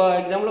ఇంకొక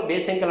ఎగ్జామ్లో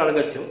బేస్ సంఖ్యలు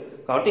అడగచ్చు,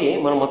 కాబట్టి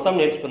మనం మొత్తం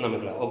నేర్చుకుందాం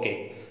ఇక్కడ. ఓకే,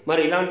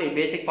 మరి ఇలాంటి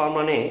బేసిక్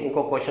ఫార్ములానే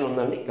ఇంకో క్వశ్చన్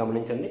ఉందండి,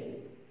 గమనించండి.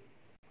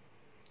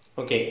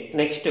 Okay,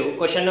 next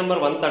question number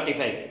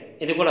 135.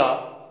 ఇది కూడా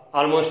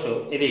ఆల్మోస్ట్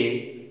ఇది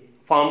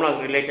ఫార్ములా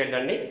రిలేటెడ్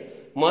అండి.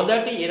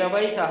 మొదటి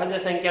 20 సహజ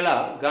సంఖ్యల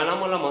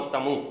గణముల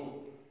మొత్తము,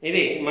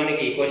 ఇది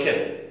మనకి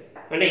క్వశ్చన్.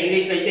 అంటే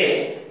ఇంగ్లీష్లో అయితే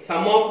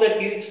some of the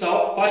cubes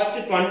of first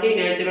 20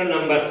 natural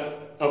numbers.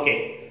 Okay,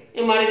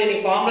 మరి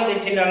దీనికి ఫార్ములా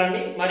తెలిసి ఉండాలండి.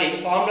 మరి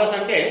ఫార్ములాస్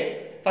అంటే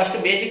ఫస్ట్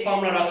బేసిక్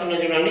ఫార్ములా రాస్తున్నా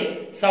చూడండి,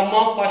 some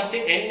of first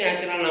n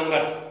natural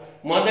numbers,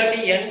 మొదటి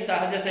n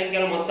సహజ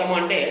సంఖ్యల మొత్తం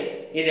అంటే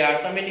ఇది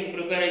అర్థమెటిక్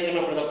ప్రిపేర్ అవుతున్న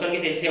ప్రతి ఒక్కరికి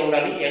తెలిసే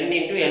ఉండాలి n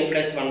ఇంటూ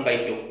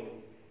n+1/2.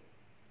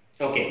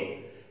 ఓకే,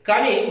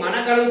 కానీ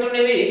మనకు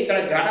అడుగుతుండేది ఇక్కడ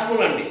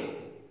గణములు అండి,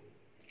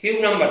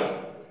 క్యూబ్ నంబర్స్.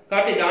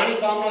 కాబట్టి దాని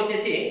ఫార్ములా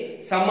వచ్చేసి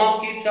some of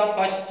cubes of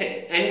first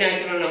n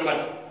natural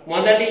numbers,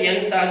 మొదటి n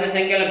సహజ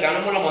సంఖ్యల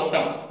గణముల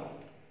మొత్తం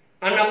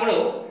అన్నప్పుడు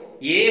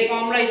ఏ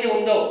ఫార్ములా అయితే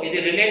ఉందో ఇది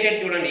రిలేటెడ్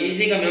చూడండి,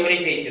 ఈజీగా మెమరీ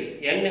చేయొచ్చు.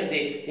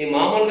 ఈ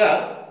మామూలుగా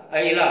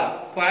ఇలా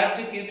స్క్వేర్స్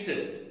క్యూబ్స్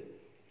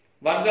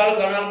వర్గాలు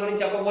గణాల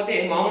గురించి చెప్పకపోతే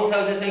మామూలు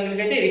సహజ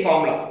సంఖ్యలకి అయితే ఇది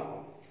ఫార్ములా.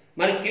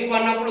 మరి క్యూబ్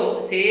అన్నప్పుడు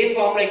సేమ్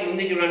ఫార్ములా ఇక్కడ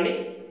ఉంది చూడండి,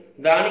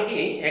 దానికి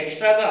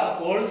ఎక్స్ట్రాగా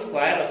హోల్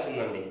స్క్వేర్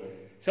వస్తుందండి.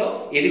 సో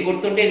ఇది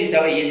గుర్తుంటే ఇది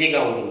చాలా ఈజీగా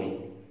ఉంటుంది.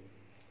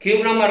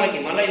 క్యూబ్ నెంబర్లకి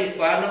మళ్ళీ ఇది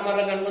స్క్వేర్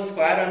నెంబర్లకు అనుకుని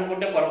స్క్వేర్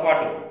అనుకుంటే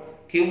పొరపాటు,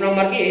 క్యూబ్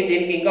నెంబర్కి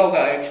దీనికి ఇంకా ఒక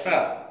ఎక్స్ట్రా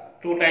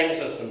 2 times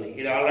వస్తుంది,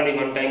 ఇది ఆల్రెడీ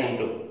 1 time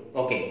ఉంటుంది.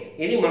 ఓకే,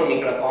 ఇది మనం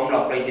ఇక్కడ ఫార్ములా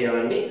అప్లై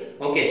చేయాలండి.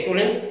 ఓకే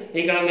స్టూడెంట్స్,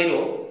 ఇక్కడ మీరు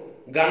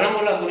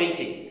గణముల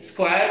గురించి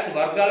స్క్వేర్స్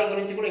వర్గాల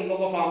గురించి కూడా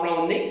ఇంకొక ఫార్ములా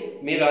ఉంది,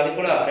 మీరు అది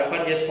కూడా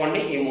రెఫర్ చేసుకోండి.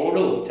 ఈ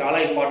 3 చాలా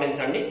ఇంపార్టెన్స్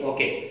అండి.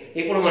 ఓకే,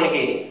 ఇప్పుడు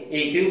మనకి ఈ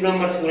క్యూబ్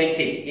నెంబర్స్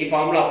గురించి ఈ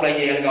ఫార్ములా అప్లై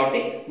చేయాలి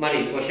కాబట్టి మరి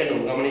క్వశ్చన్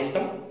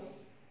గమనిస్తాం.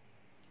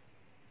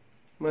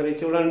 మరి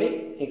చూడండి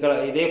ఇక్కడ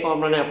ఇదే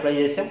ఫార్ములానే అప్లై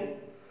చేసాం.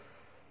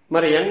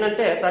 మరి n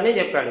అంటే తనే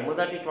చెప్పాడు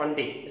మొదటి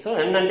 20, సో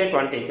n అంటే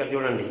 20. ఇక్కడ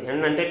చూడండి n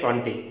అంటే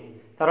 20,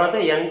 తర్వాత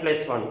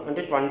n+1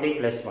 అంటే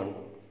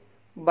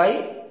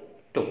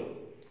 20+1/2.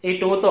 ఈ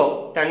 2తో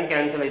 10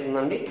 క్యాన్సిల్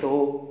అవుతుందండి, 2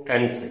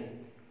 10s.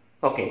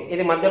 ఓకే,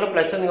 ఇది మధ్యలో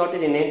ప్లస్ ఉంది కాబట్టి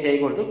దీన్ని ఏం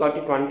చేయకూడదు,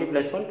 కాబట్టి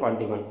 20+1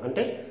 21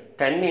 అంటే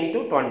 10 ఇంటూ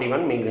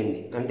 21 మిగిలింది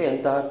అంటే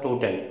ఎంత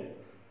 210.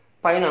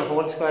 పైన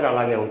హోల్ స్క్వేర్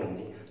అలాగే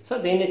ఉంటుంది. సో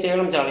దీన్ని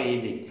చేయడం చాలా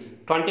ఈజీ.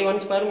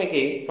 21²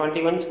 మీకు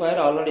 21²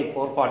 ఆల్రెడీ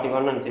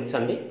 441 అని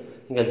తెలుసండి,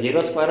 ఇంకా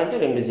 0² అంటే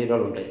 2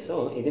 జీరోలు ఉంటాయి. సో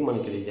ఇది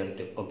మనకి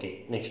result. Okay,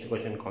 next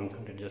question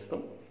concentrate చేస్తాం.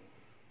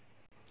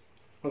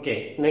 ఓకే,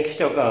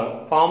 నెక్స్ట్ ఒక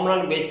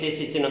ఫార్ములాను బేస్ చేసి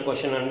ఇచ్చిన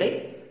క్వశ్చన్ అండి.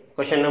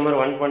 Question number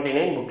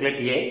 129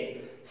 booklet A.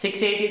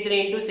 683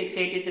 into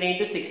 683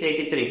 into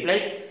 683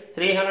 plus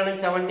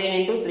 317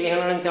 into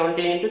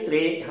 317 into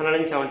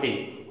 317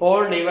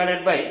 whole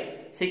divided by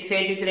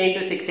 683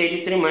 into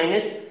 683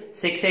 minus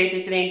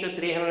 683 into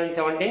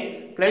 317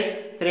 plus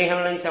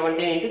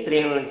 317 into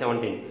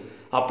 317.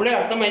 అప్పుడే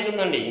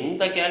అర్థమవుతుందండి,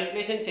 ఇంత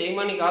క్యాలిక్యులేషన్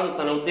చేయమని కాదు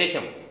తన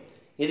ఉద్దేశం.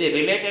 ఇది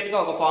రిలేటెడ్గా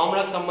ఒక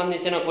ఫార్ములాకు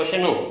సంబంధించిన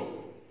క్వశ్చన్,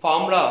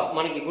 ఫార్ములా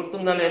మనకి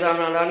గుర్తుందా లేదా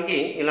అనడానికి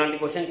ఇలాంటి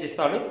క్వశ్చన్స్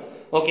ఇస్తాడు.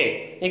 ఓకే,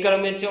 ఇక్కడ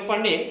మీరు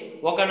చెప్పండి,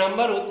 ఒక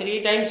నంబరు 3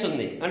 times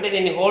ఉంది అంటే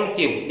దీన్ని హోల్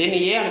క్యూబ్, దీన్ని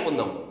ఏ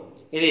అనుకుందాం,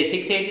 ఇది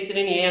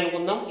 683ని ఏ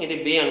అనుకుందాం, ఇది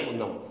బి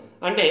అనుకుందాం.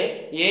 అంటే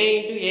ఏ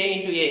ఇంటూ ఏ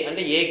ఇంటూ ఏ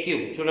అంటే ఏ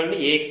క్యూబ్, చూడండి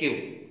ఏ క్యూబ్,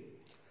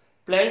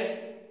 ప్లస్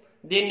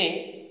దీన్ని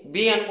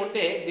బి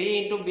అనుకుంటే B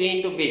into B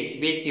into B,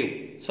 B cube.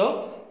 So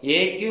ఏ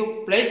క్యూబ్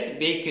ప్లస్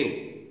బి క్యూబ్,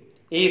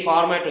 ఈ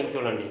ఫార్మాట్ ఉంది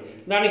చూడండి.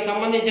 దానికి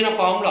సంబంధించిన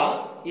ఫార్ములా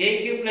ఏ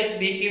క్యూబ్ ప్లస్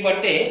బి క్యూబ్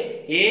అంటే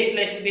ఏ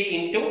plus B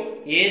into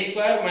a²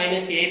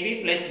 minus AB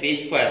plus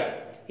b².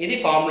 ఇది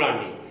ఫార్ములా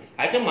అండి.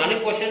 అయితే మన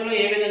క్వశ్చన్లో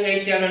ఏ విధంగా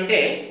ఇచ్చారంటే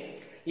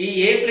ఈ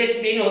a ప్లస్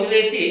బిని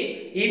వదిలేసి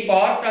ఈ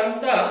పార్ట్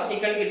అంతా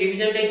ఇక్కడికి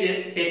డివిజన్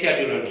తెచ్చారు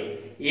చూడండి.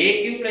 ఏ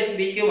క్యూబ్ ప్లస్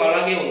బి క్యూబ్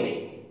అలాగే ఉంది.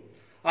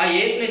 ఆ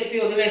ఏ ప్లస్ బి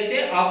వదిలేస్తే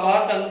ఆ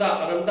పార్ట్ అంతా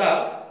అదంతా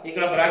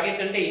ఇక్కడ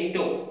బ్రాకెట్ అంటే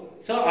ఇంటూ,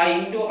 సో ఆ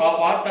ఇంటూ ఆ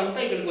పార్ట్ అంతా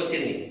ఇక్కడికి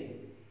వచ్చింది.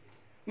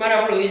 మరి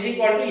అప్పుడు is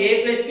equal to A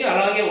plus B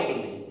అలాగే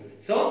ఉంటుంది.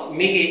 సో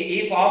మీకు ఈ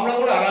ఫార్ములా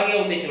కూడా అలాగే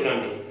ఉంది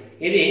చూడండి.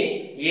 ఇది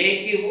ఏ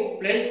క్యూబ్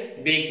ప్లస్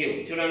బి క్యూబ్,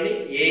 చూడండి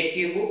ఏ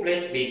క్యూబ్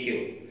ప్లస్ బి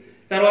క్యూబ్.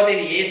 తర్వాత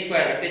ఇది ఏ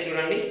స్క్వేర్ అంటే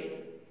చూడండి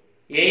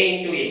ఏ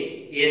ఇంటూ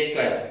ఏ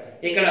స్క్వేర్.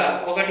 ఇక్కడ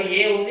ఒకటి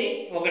ఏ ఉంది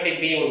ఒకటి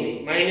బి ఉంది,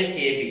 minus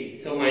AB,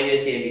 so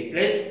minus AB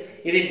plus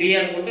ఇది బి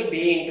అనుకుంటే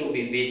B into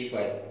B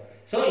square.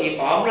 So ఈ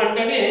ఫార్ములా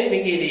అంటేనే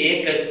మీకు ఇది ఏ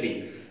ప్లస్ బి.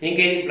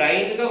 ఇంకేది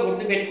బ్లైండ్గా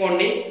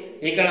గుర్తుపెట్టుకోండి.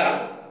 ఇక్కడ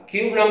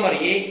క్యూబ్ నంబర్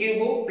ఏ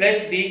క్యూబ్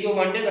ప్లస్ బి క్యూబ్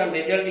అంటే దాని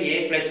రిజల్ట్ ఏ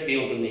ప్లస్ బి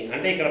ఉంటుంది.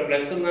 అంటే ఇక్కడ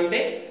ప్లస్ ఉందంటే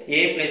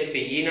ఏ ప్లస్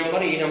బి, ఈ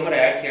నంబర్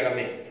యాడ్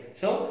చేయడమే.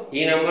 సో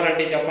ఈ నంబర్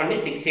అంటే చెప్పండి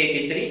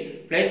 683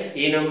 ప్లస్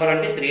ఈ నంబర్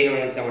అంటే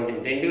 317,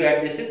 రెండు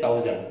యాడ్ చేస్తే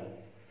 1000.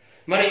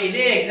 మరి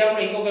ఇదే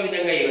ఎగ్జాంపుల్ ఇంకొక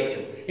విధంగా ఇవ్వచ్చు.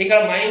 ఇక్కడ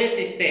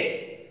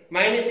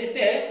మైనస్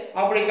ఇస్తే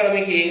అప్పుడు ఇక్కడ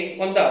మీకు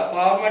కొంత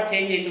ఫార్మాట్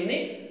చేంజ్ అవుతుంది,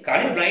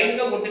 కానీ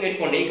బ్లైండ్గా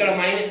గుర్తుపెట్టుకోండి. ఇక్కడ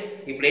మైనస్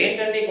ఇప్పుడు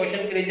ఏంటంటే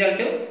క్వశ్చన్కి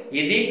రిజల్ట్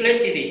ఇది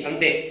ప్లస్ ఇది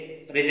అంతే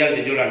రిజల్ట్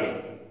చూడండి.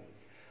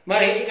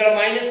 మరి ఇక్కడ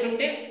మైనస్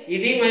ఉంటే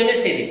ఇది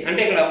మైనస్ ఇది,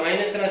 అంటే ఇక్కడ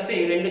మైనస్ రాస్తే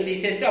ఈ రెండు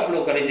తీసేస్తే అప్పుడు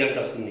ఒక రిజల్ట్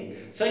వస్తుంది.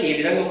 సో ఈ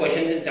విధంగా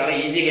క్వశ్చన్స్ చాలా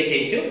ఈజీగా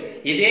చేయొచ్చు.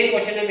 ఇదే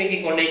క్వశ్చన్ మీకు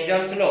కొన్ని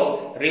ఎగ్జామ్స్లో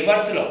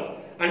రివర్స్లో,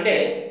 అంటే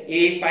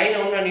ఈ పైన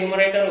ఉన్న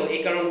న్యూమరేటర్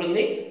ఇక్కడ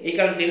ఉంటుంది,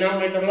 ఇక్కడ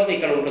డినామినేటర్లో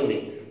ఇక్కడ ఉంటుంది.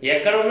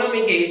 ఎక్కడ ఉన్నా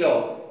మీకు ఇదో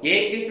ఏ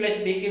క్యూబ్ ప్లస్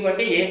బి క్యూబ్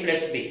అంటే ఏ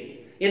ప్లస్ బి.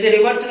 ఇది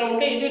రివర్స్లో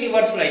ఉంటే ఇది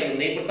రివర్స్లో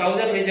అవుతుంది. ఇప్పుడు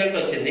 1000 రిజల్ట్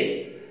వచ్చింది.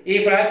 ఈ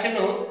ఫ్రాక్షన్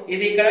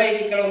ఇది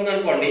ఇక్కడ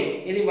ఉందనుకోండి,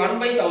 ఇది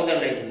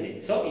 1/1000 అవుతుంది.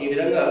 సో ఈ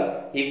విధంగా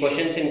ఈ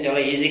క్వశ్చన్స్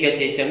చాలా ఈజీగా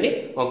చేయొచ్చండి.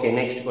 Okay,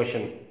 next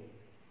question.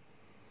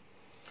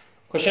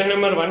 Question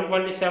number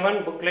 127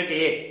 booklet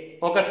ఏ.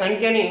 ఒక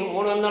సంఖ్యని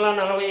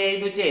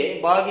 345 చే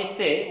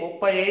భాగిస్తే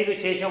 35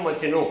 శేషం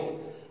వచ్చును.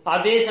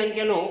 అదే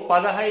సంఖ్యను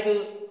 15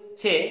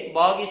 చే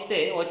భాగిస్తే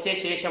వచ్చే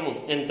శేషము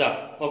ఎంత?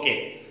 ఓకే,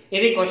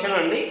 ఇది క్వశ్చన్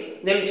అండి.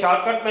 దీనికి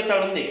షార్ట్ కట్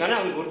మెథడ్ ఉంది, కానీ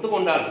అవి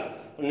గుర్తుకుండాలి.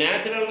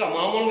 న్యాచురల్గా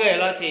మామూలుగా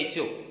ఎలా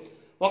చేయొచ్చు,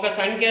 ఒక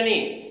సంఖ్యని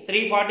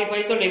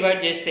 345తో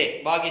డివైడ్ చేస్తే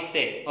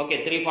భాగిస్తే, ఓకే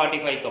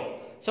 345తో.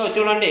 సో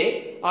చూడండి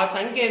ఆ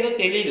సంఖ్య ఏదో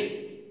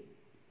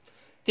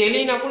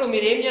తెలియనప్పుడు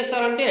మీరు ఏం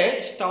చేస్తారంటే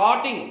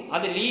స్టార్టింగ్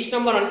అది లీస్ట్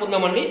నెంబర్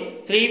అనుకుందామండి.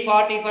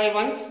 345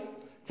 వన్స్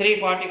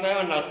 345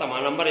 అని రాస్తాం. ఆ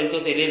నెంబర్ ఎంతో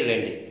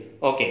తెలియదులేండి.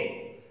 ఓకే,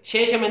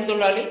 శేషం ఎంత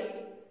ఉండాలి?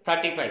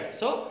 35.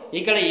 సో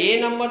ఇక్కడ ఏ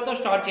నెంబర్తో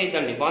స్టార్ట్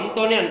చేయొద్దండి,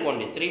 1తోనే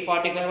అనుకోండి.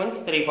 345 వన్స్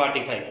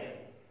 345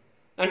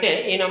 అంటే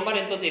ఈ నెంబర్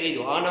ఎంతో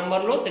తెలియదు. ఆ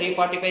నెంబర్లో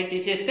 345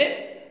 తీసేస్తే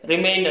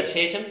రిమైండర్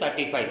శేషం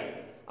 35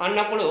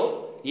 అన్నప్పుడు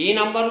ఈ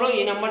నెంబర్లో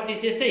ఈ నెంబర్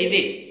తీసేస్తే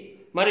ఇది.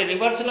 మరి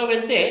రివర్స్లో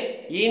వెళ్తే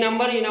ఈ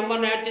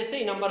నెంబర్ని యాడ్ చేస్తే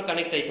ఈ నెంబర్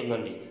కనెక్ట్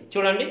అవుతుందండి.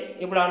 చూడండి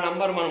ఇప్పుడు ఆ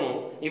నెంబర్ మనము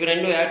ఇవి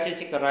రెండు యాడ్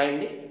చేసి ఇక్కడ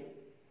రాయండి.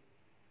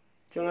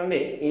 చూడండి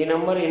ఈ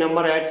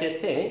నెంబర్ యాడ్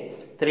చేస్తే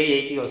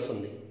 380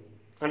 వస్తుంది.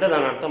 అంటే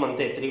దాని అర్థం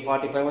అంతే,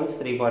 345 వన్స్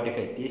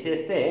 345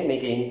 తీసేస్తే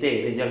మీకు ఇంతే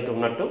రిజల్ట్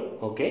ఉన్నట్టు.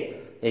 ఓకే,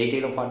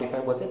 80లో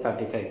 45 పోతే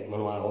 35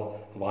 మనం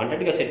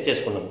వాంటెడ్గా సెట్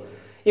చేసుకున్నాం.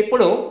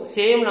 ఇప్పుడు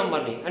సేమ్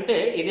నెంబర్ని అంటే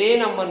ఇదే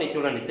నెంబర్ని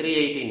చూడండి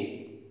 380ని,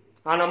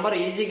 ఆ నెంబర్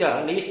ఈజీగా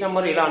లీస్ట్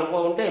నెంబర్ ఇలా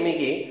అనుకుంటే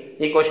మీకు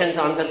ఈ క్వశ్చన్స్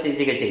ఆన్సర్స్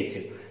ఈజీగా చేయొచ్చు.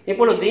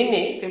 ఇప్పుడు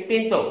దీన్ని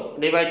 15తో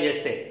డివైడ్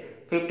చేస్తే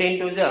 15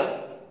 2 జా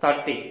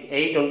 30,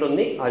 8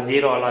 ఉంటుంది, ఆ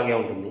 0 అలాగే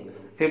ఉంటుంది.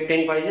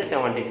 15 5 జా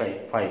 75,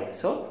 5.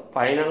 సో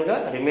ఫైనల్గా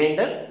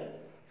రిమైండర్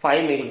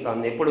 5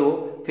 మిగులుతుంది. ఇప్పుడు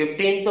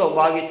 15తో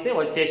భాగిస్తే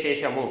వచ్చే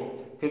శేషము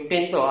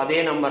 15తో అదే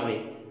నెంబర్ని,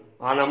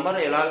 ఆ నెంబర్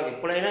ఎలా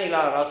ఎప్పుడైనా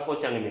ఇలా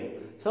రాసుకోవచ్చు అండి మీరు.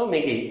 సో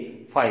మీకు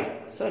 5,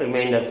 సో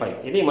రిమైండర్ 5.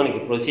 ఇది మనకి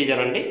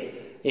ప్రొసీజర్ అండి.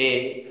 ఈ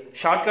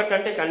షార్ట్ కట్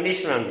అంటే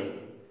కండిషన్ అండి,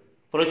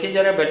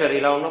 ప్రొసీజరే బెటర్.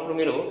 ఇలా ఉన్నప్పుడు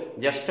మీరు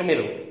జస్ట్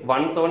మీరు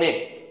 1తోనే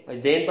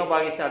దేంతో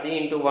భాగిస్తే అది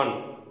ఇంటూ 1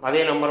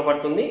 అదే నెంబర్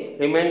పడుతుంది.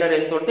 రిమైండర్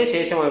ఎంత ఉంటే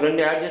శేషం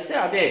రెండు యాడ్ చేస్తే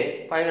అదే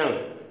ఫైనల్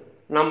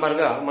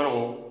నంబర్గా మనం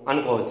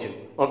అనుకోవచ్చు.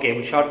 ఓకే,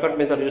 ఇప్పుడు షార్ట్ కట్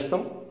మెథడ్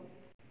చూస్తాం.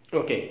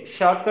 ఓకే,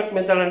 షార్ట్ కట్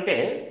మెథడ్ అంటే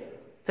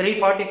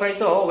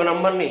 345తో ఒక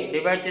నెంబర్ని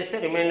డివైడ్ చేస్తే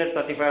రిమైండర్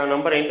 35, ఆ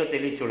నెంబర్ ఏంటో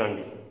తెలియదు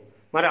చూడండి.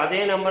 మరి అదే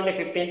నెంబర్ని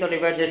 15తో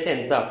డివైడ్ చేస్తే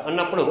ఎంత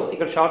అన్నప్పుడు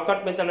ఇక్కడ షార్ట్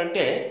కట్ మెథడ్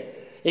అంటే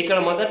ఇక్కడ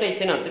మొదట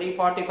ఇచ్చిన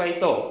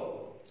 345తో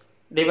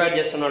డివైడ్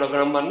చేస్తున్నాడు ఒక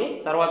నెంబర్ని,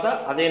 తర్వాత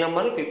అదే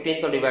నెంబర్ని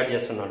 15తో డివైడ్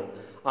చేస్తున్నాడు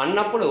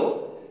అన్నప్పుడు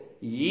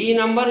ఈ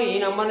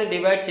నెంబర్ని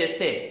డివైడ్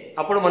చేస్తే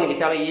అప్పుడు మనకి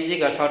చాలా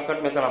ఈజీగా షార్ట్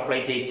కట్ మెథడ్ అప్లై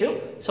చేయొచ్చు.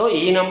 సో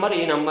ఈ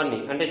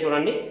నెంబర్ని అంటే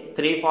చూడండి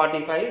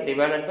 345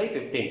 డివైడెడ్ బై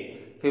 15,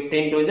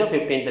 15 2 జా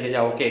 15 3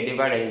 జా, ఓకే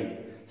డివైడ్ అయింది.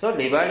 సో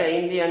డివైడ్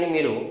అయింది అని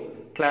మీరు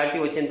క్లారిటీ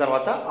వచ్చిన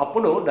తర్వాత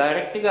అప్పుడు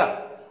డైరెక్ట్గా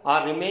ఆ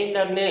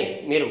రిమైండర్నే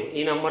మీరు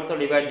ఈ నెంబర్తో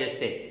డివైడ్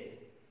చేస్తే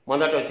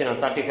మొదట వచ్చిన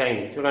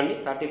 35ని చూడండి,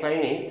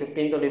 35ని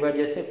 15తో డివైడ్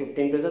చేస్తే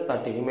 15 2 జా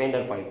 30,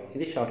 రిమైండర్ 5.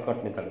 ఇది షార్ట్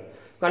కట్ మెథడ్,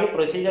 కానీ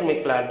ప్రొసీజర్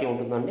మీకు క్లారిటీ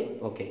ఉంటుందండి.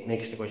 Okay,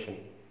 next question.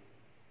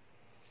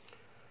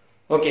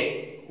 Okay,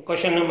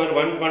 question number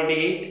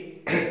 128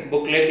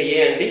 booklet ఏ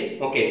అండి.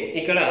 ఓకే,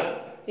 ఇక్కడ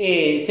ఈ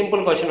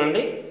సింపుల్ క్వశ్చన్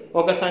అండి.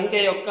 ఒక సంఖ్య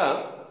యొక్క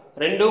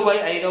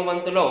 2/5వ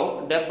వంతులో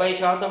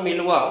 70%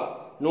 విలువ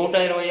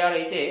 126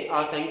 అయితే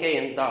ఆ సంఖ్య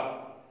ఎంత?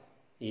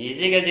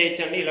 ఈజీగా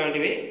చేయొచ్చండి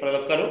ఇలాంటివి ప్రతి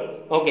ఒక్కరు.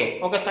 ఓకే,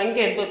 ఒక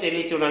సంఖ్య ఎంతో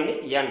తెలియ చూడండి.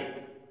 ఎన్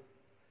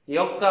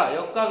యొక్క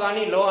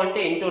కానీ లో అంటే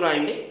ఇంటూ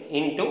రాయండి.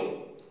 ఇంటూ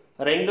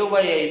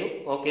 2/5.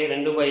 ఓకే,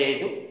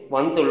 2/5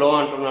 వంతు లో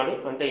అంటున్నాడు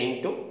అంటే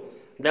ఇంటూ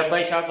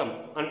 70%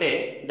 అంటే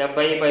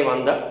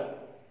 70/100.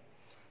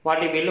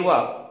 వాటి విలువ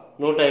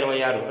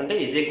 126 అంటే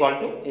ఈజ్ ఈక్వల్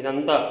టు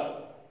ఇదంతా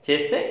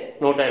చేస్తే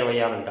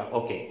 126 అంట.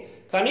 ఓకే,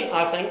 కానీ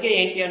ఆ సంఖ్య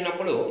ఏంటి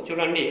అన్నప్పుడు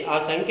చూడండి, ఆ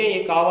సంఖ్య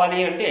కావాలి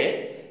అంటే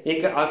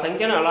ఇక ఆ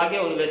సంఖ్యను అలాగే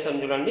వదిలేస్తాం.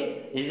 చూడండి,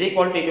 ఈజ్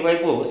ఈక్వల్ టు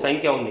ఇటువైపు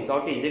సంఖ్య ఉంది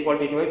కాబట్టి ఈజ్ ఈక్వల్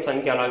టు ఇటువైపు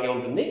సంఖ్య అలాగే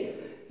ఉంటుంది.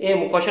 ఏం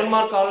క్వశ్చన్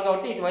మార్క్ కావాలి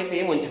కాబట్టి ఇటువైపు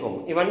ఏం ఉంచుకోము.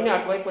 ఇవన్నీ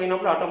అటువైపు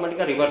పోయినప్పుడు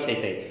ఆటోమేటిక్గా రివర్స్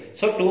అవుతాయి.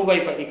 సో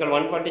 2/5 ఇక్కడ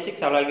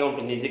 126 అలాగే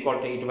ఉంటుంది. ఈజ్ ఈక్వల్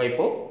టు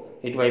ఇటువైపు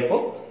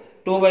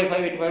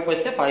 2/5 ఇటువైపు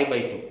వస్తే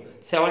 5/2.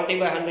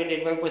 70/100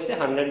 ఇటువైపు వస్తే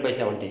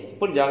 100/70.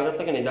 ఇప్పుడు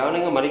జాగ్రత్తగా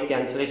నిదానంగా మరి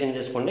క్యాన్సిలేషన్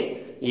చేసుకోండి,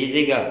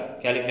 ఈజీగా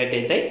క్యాలిక్యులేట్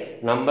అవుతాయి.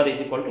 నంబర్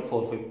ఈజ్ ఈక్వల్ టు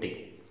 450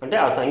 అంటే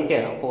ఆ సంఖ్య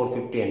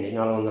 450 అండి,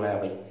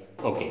 450.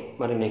 ఓకే,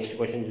 మరి నెక్స్ట్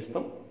క్వశ్చన్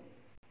చూస్తాం.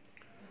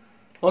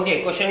 ఓకే,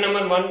 క్వశ్చన్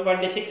నెంబర్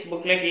 126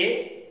 బుక్లెట్ ఏ.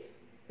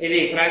 ఇది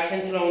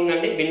ఫ్రాక్షన్స్లో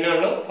ఉందండి,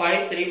 భిన్నాల్లో.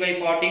 5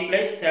 3/40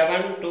 plus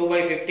 7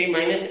 2/50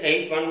 minus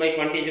 8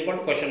 1/20 is equal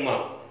to question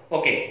mark.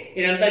 Okay,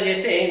 ఇదంతా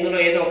చేస్తే ఇందులో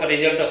ఏదో ఒక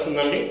రిజల్ట్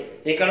వస్తుందండి.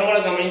 ఇక్కడ కూడా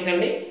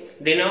గమనించండి,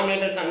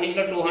 డినామినేటర్స్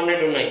అన్నింటిలో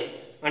 200 ఉన్నాయి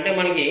అంటే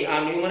మనకి ఆ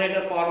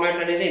న్యూమరేటర్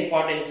ఫార్మాట్ అనేది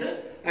ఇంపార్టెన్స్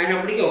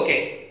అయినప్పటికీ. ఓకే,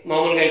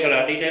 మామూలుగా ఇక్కడ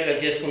డీటెయిల్గా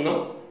చేసుకుందాం.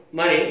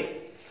 మరి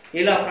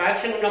ఇలా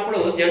ఫ్రాక్షన్ ఉన్నప్పుడు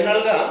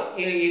జనరల్గా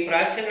ఈ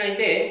ఫ్రాక్షన్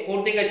అయితే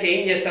పూర్తిగా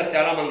చేంజ్ చేస్తారు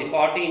చాలామంది.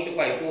 40 ×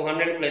 5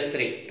 200 +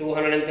 3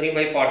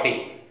 203/40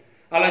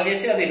 అలా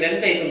చేసి అది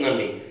లెంత్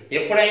అవుతుందండి.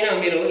 ఎప్పుడైనా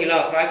మీరు ఇలా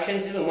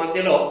ఫ్రాక్షన్స్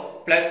మధ్యలో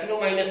ప్లస్లు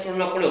మైనస్లు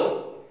ఉన్నప్పుడు,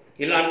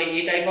 ఇలాంటి ఈ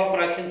టైప్ ఆఫ్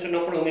ఫ్రాక్షన్స్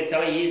ఉన్నప్పుడు మీరు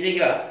చాలా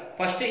ఈజీగా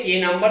ఫస్ట్ ఈ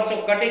నంబర్స్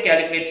ఒక్కటి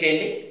క్యాలిక్యులేట్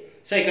చేయండి.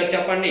 సో ఇక్కడ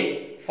చెప్పండి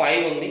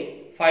 5 ఉంది,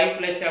 5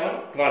 + 7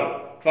 12,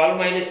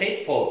 12 - 8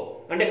 4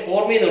 అంటే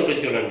 4 మీద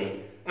ఉంటుంది చూడండి.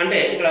 అంటే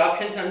ఇక్కడ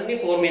ఆప్షన్స్ అన్ని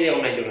 4 మీదే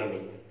ఉన్నాయి చూడండి.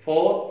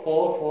 4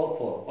 4 4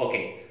 4.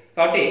 ఓకే,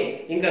 కాబట్టి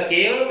ఇంకా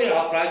కేవలం మీరు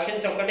ఆ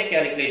ఫ్రాక్షన్స్ ఒక్కటే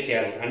క్యాలిక్యులేట్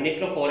చేయాలి,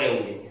 అన్నిట్లో 4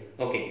 ఉంది.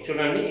 ఓకే,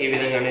 చూడండి ఈ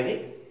విధంగా అనేది.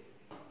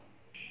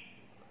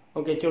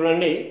 ఓకే,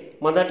 చూడండి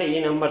మొదట ఈ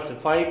నెంబర్స్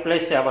 5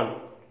 + 7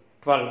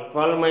 12,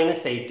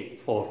 12 - 8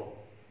 4.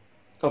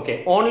 Okay,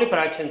 only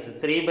fractions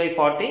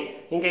 3/40.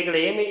 ఇంకా ఇక్కడ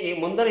ఏమి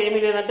ముందర ఏమీ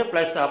లేదంటే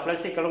ప్లస్, ఆ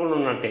ప్లస్ ఇక్కడ కూడా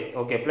ఉన్నట్టే.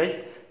 ఓకే, ప్లస్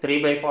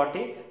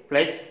 3/40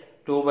 ప్లస్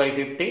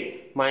 2/50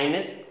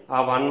 మైనస్ ఆ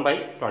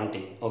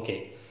 1/20. ఓకే,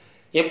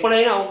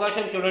 ఎప్పుడైనా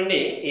అవకాశం చూడండి,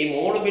 ఈ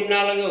 3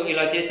 భిన్నాలు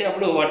ఇలా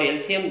చేసేటప్పుడు వాటి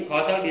ఎల్సిఎం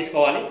కాసాలు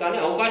తీసుకోవాలి. కానీ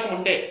అవకాశం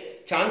ఉంటే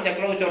ఛాన్స్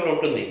ఎక్కడో చోట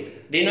ఉంటుంది.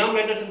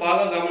 డినామినేటర్స్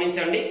బాగా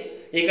గమనించండి.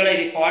 ఇక్కడ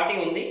ఇది 40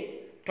 ఉంది,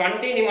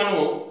 20ని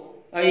మనము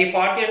ఈ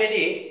 40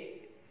 అనేది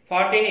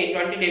 40ని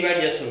 20 డివైడ్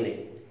చేస్తుంది.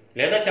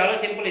 లేదా చాలా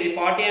సింపుల్, ఇది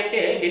 40 అంటే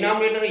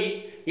డినామినేటర్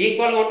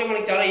ఈక్వల్గా ఉంటే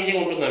మనకి చాలా ఈజీగా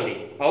ఉంటుందండి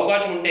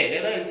అవకాశం ఉంటే.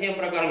 లేదా ఎల్సిఎం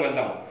ప్రకారం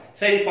వెళ్దాం.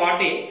 సో ఇది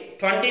 40,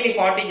 20ని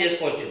 40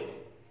 చేసుకోవచ్చు.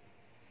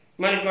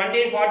 మరి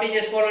 20ని 40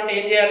 చేసుకోవాలంటే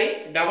ఏం చేయాలి?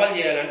 డబల్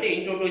చేయాలి, అంటే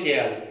ఇంటూ 2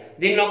 చేయాలి.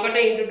 దీన్ని ఒక్కటే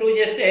ఇంటూ 2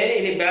 చేస్తే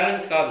ఇది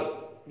బ్యాలెన్స్ కాదు,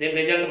 దీని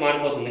రిజల్ట్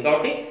మారిపోతుంది.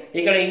 కాబట్టి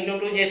ఇక్కడ ఇంటూ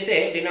 2 చేస్తే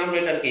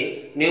డినామినేటర్కి,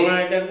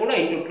 న్యూమరేటర్ కూడా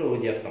ఇంటూ 2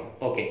 చేస్తాం.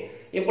 ఓకే,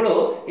 ఇప్పుడు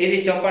ఇది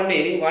చెప్పండి,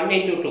 ఇది 1 ×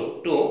 2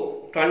 2,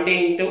 20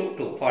 ×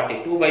 2 40,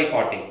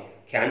 2/40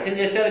 క్యాన్సిల్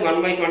చేస్తే అది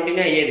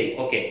 1/20నే అయ్యేది.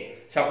 ఓకే,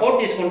 సపోర్ట్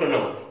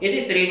తీసుకుంటున్నాం. ఇది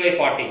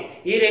 3/40.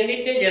 ఈ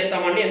రెండింటినే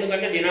చేస్తామండి,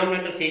 ఎందుకంటే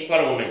డినామినేటర్స్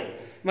ఈక్వల్ ఉన్నాయి.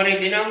 మరి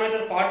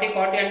డినామినేటర్ 40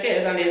 40 అంటే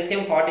దాని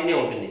ఎల్సిఎం 40నే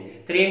ఉంటుంది.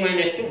 3 -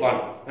 2 1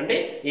 అంటే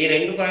ఈ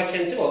రెండు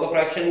ఫ్రాక్షన్స్ ఒక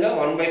ఫ్రాక్షన్గా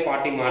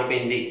 1/40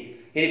 మారిపోయింది.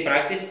 ఇది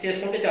ప్రాక్టీస్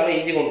చేసుకుంటే చాలా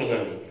ఈజీగా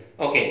ఉంటుందండి.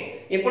 ఓకే,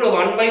 ఇప్పుడు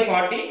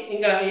 1/40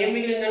 ఇంకా ఏం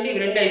మిగిలిందండి? ఇవి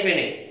రెండు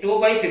అయిపోయినాయి.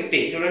 2/50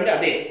 చూడండి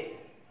అదే.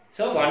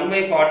 సో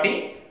 1/40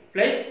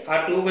 ప్లస్ ఆ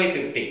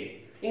 2/50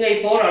 ఇంకా ఈ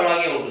 4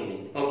 అలాగే ఉంటుంది.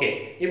 ఓకే,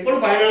 ఇప్పుడు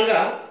ఫైనల్గా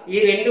ఈ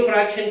రెండు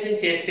ఫ్రాక్షన్స్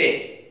చేస్తే,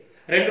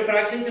 రెండు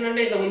ఫ్రాక్షన్స్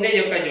అంటే ఇంత ముందే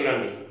చెప్పాను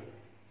చూడండి.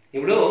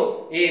 ఇప్పుడు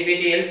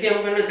వీటి ఎల్సిఎం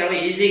కన్నా చాలా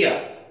ఈజీగా,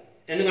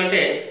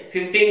 ఎందుకంటే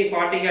 50ని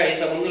 40గా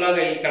ఇంత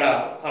ముందులాగా ఇక్కడ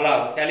అలా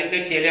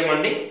క్యాలిక్యులేట్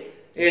చేయలేమండి.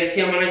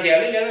 ఎల్సిఎం అనే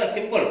చేయాలి, లేదా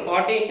సింపుల్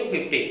 40 ×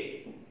 50.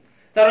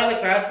 తర్వాత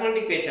క్రాస్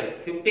మల్టిప్లికేషన్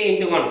 50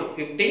 × 1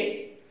 50,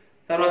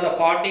 తర్వాత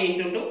 40 ×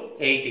 2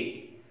 80.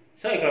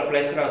 సో ఇక్కడ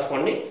ప్లస్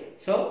రాసుకోండి.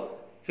 సో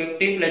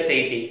 50 +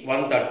 80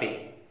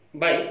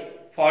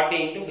 130/40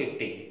 ×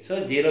 50. సో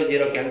 0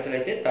 0 క్యాన్సిల్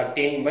అయితే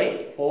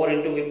 13/4 ×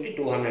 50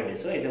 200.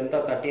 సో ఇదంతా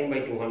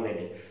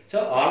 13/200. సో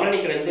ఆల్రెడీ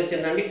ఇక్కడ ఎంత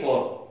వచ్చిందండి?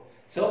 4.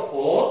 సో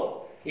 4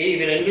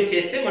 ఇవి రెండు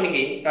చేస్తే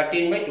మనకి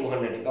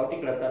 13/200. కాబట్టి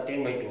ఇక్కడ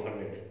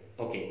 13/200.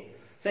 ఓకే,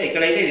 సో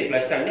ఇక్కడైతే ఇది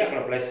ప్లస్ అండి, అక్కడ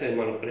ప్లస్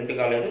మనకు ప్రింట్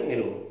కాలేదు,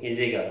 మీరు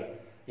ఈజీగా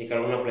ఇక్కడ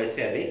ఉన్న ప్లస్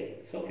అది.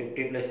 So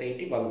 50 +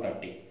 80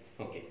 130.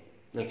 Okay,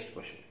 next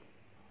question.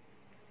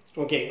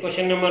 Okay,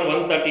 question number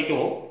 132.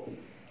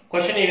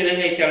 Question ఈ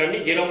విధంగా ఇచ్చాడండి.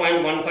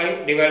 0.15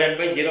 divided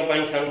by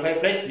 0.75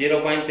 plus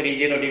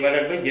 0.30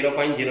 divided by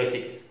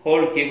 0.06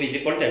 whole cube is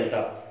equal to ఎంత?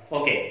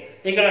 ఓకే,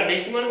 ఇక్కడ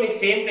డెసిమల్ మీకు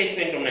సేమ్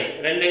ప్లేస్మెంట్ ఉన్నాయి.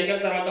 2 అంకెల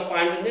తర్వాత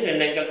పాయింట్ ఉంది,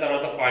 2 అంకెల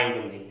తర్వాత పాయింట్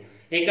ఉంది.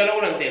 ఇక్కడ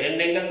కూడా అంతే,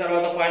 2 అంకెల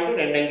తర్వాత పాయింట్,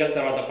 2 అంకెల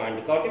తర్వాత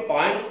పాయింట్. కాబట్టి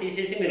పాయింట్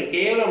తీసేసి మీరు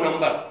కేవలం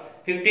నంబర్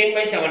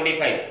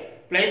 15/75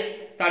 ప్లస్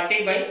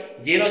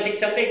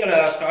 30/06 అంటే ఇక్కడ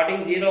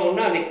స్టార్టింగ్ 0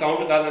 ఉన్నా అది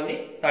కౌంట్ కాదండి,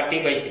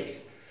 30/6.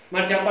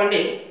 మరి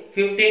చెప్పండి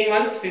 15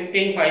 ones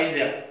 15 5s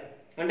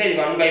అంటే ఇది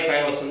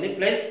 1/5 వస్తుంది,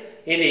 ప్లస్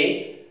ఇది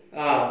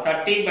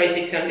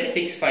 30/6 అంటే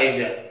 6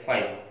 5s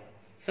 5.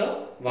 So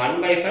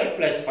 1/5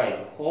 plus 5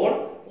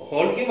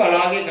 whole cube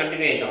అలాగే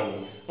కంటిన్యూ అవుతా ఉంది.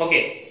 ఓకే,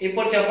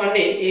 ఇప్పుడు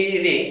చెప్పండి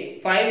ఇది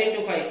 5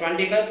 × 5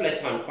 25 ప్లస్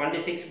 1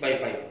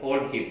 26/5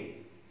 హోల్ క్యూబ్.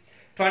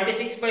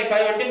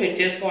 26/5 అంటే మీరు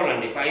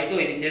చేసుకోవాలండి, 5తో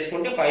ఇది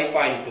చేసుకుంటే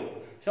 5.2.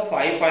 So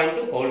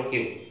 5.2 whole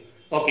cube.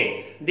 ఓకే,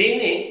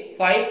 దీన్ని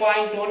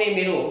 5.2ని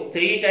మీరు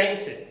 3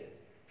 times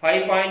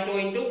 5.2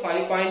 ×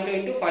 5.2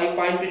 ×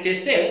 5.2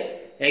 చేస్తే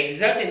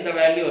ఎగ్జాక్ట్ ఇంత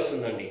వాల్యూ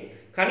వస్తుందండి.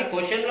 కానీ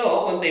క్వశ్చన్లో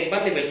కొంత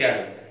ఇబ్బంది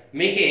పెట్టాడు,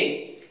 మీకు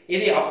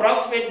ఇది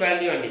అప్రాక్సిమేట్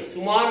వాల్యూ అండి,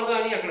 సుమారుగా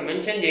అని అక్కడ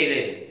మెన్షన్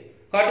చేయలేదు.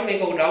 కాబట్టి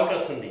మీకు ఒక డౌట్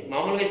వస్తుంది.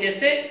 మామూలుగా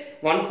చేస్తే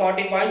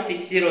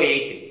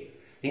 140.608.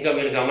 ఇంకా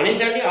మీరు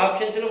గమనించండి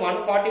ఆప్షన్స్లో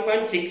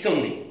 140.6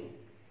 ఉంది.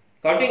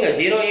 కాబట్టి ఇంకా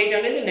 08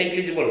 అనేది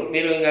నెగ్లిజిబుల్,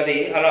 మీరు ఇంకా అది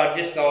అలా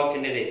అడ్జస్ట్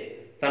కావాల్సిందే,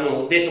 తను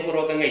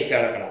ఉద్దేశపూర్వకంగా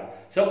ఇచ్చాడు అక్కడ.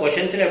 సో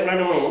క్వశ్చన్స్లో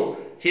ఎప్పుడైనా మనం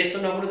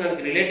చేస్తున్నప్పుడు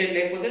దానికి రిలేటెడ్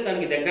లేకపోతే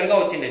దానికి దగ్గరగా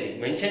వచ్చినది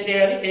మెన్షన్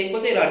చేయాలి,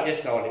 చేయకపోతే ఇలా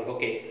అడ్జస్ట్ కావాలి.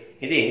 ఓకే,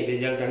 ఇది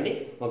రిజల్ట్ అండి.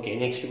 Okay,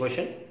 next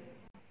question.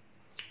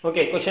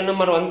 Okay, question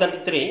number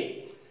 133.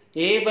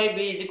 a/b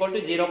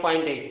 =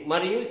 0.8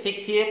 మరియు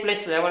 6a +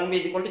 11b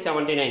 =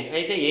 79.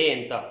 అయితే a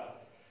ఎంత?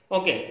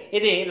 ఓకే,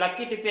 ఇది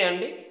లక్కీ టిప్పే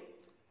అండి,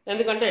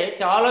 ఎందుకంటే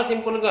చాలా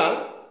సింపుల్గా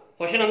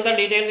క్వశ్చన్ అంతా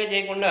డీటెయిల్గా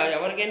చేయకుండా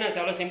ఎవరికైనా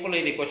చాలా సింపుల్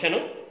ఇది క్వశ్చన్.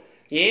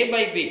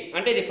 a/b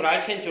అంటే ఇది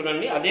ఫ్రాక్షన్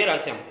చూడండి, అదే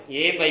రాసాం.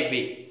 a/b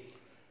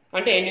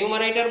అంటే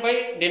న్యూమరేటర్ బై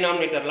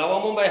డినామినేటర్,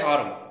 లవము బై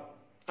హారం,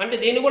 అంటే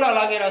దీన్ని కూడా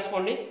అలాగే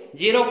రాసుకోండి.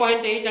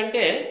 0.8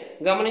 అంటే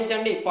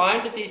గమనించండి,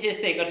 పాయింట్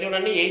తీసేస్తే ఇక్కడ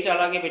చూడండి 8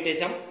 అలాగే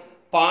పెట్టేశాం.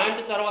 పాయింట్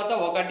తర్వాత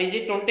ఒక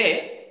డిజిట్ ఉంటే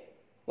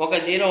ఒక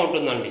 0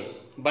 ఉంటుందండి.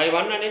 బై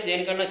 1 అనేది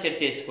దేనికన్నా సెట్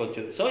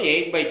చేసుకోవచ్చు. సో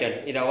 8/10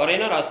 ఇది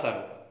ఎవరైనా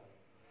రాస్తారు.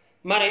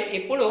 మరి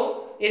ఇప్పుడు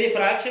ఇది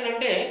ఫ్రాక్షన్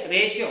అంటే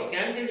రేషియో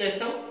క్యాన్సిల్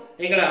చేస్తాం.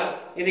 ఇక్కడ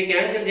ఇది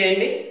క్యాన్సిల్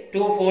చేయండి,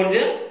 2 4s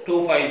 2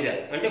 5s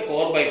అంటే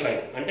 4/5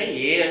 అంటే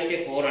a అంటే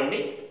 4 అండి,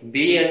 b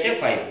అంటే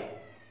 5.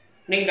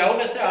 నీకు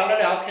డౌట్ వస్తే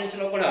ఆల్రెడీ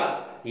ఆప్షన్స్లో కూడా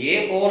a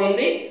 4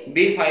 ఉంది, b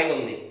 5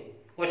 ఉంది.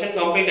 క్వశ్చన్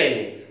కంప్లీట్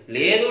అయింది.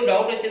 లేదు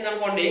డౌట్ వచ్చింది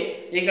అనుకోండి,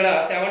 ఇక్కడ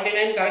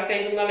 79 కరెక్ట్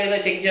అవుతుందా లేదా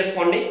చెక్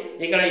చేసుకోండి.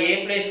 ఇక్కడ a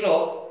ప్లేస్లో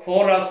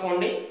 4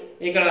 రాసుకోండి,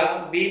 ఇక్కడ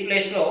b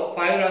ప్లేస్లో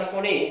 5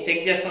 రాసుకొని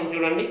చెక్ చేస్తాం.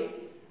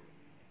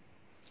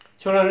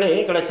 చూడండి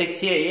ఇక్కడ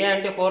 6a, a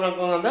అంటే 4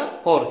 అనుకున్నాం కదా,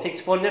 4 6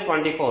 4s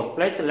 24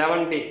 ప్లస్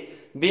 11b,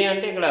 b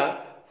అంటే ఇక్కడ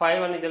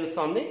 5 అని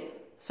తెలుస్తుంది.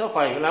 సో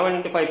 5 11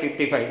 × 5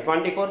 55,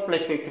 24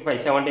 + 55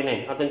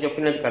 79. అతను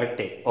చెప్పినది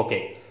కరెక్టే. ఓకే,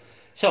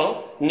 సో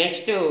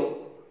నెక్స్ట్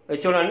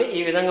చూడండి,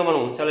 ఈ విధంగా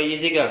మనం చాలా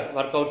ఈజీగా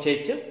వర్కౌట్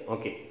చేయొచ్చు.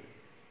 ఓకే.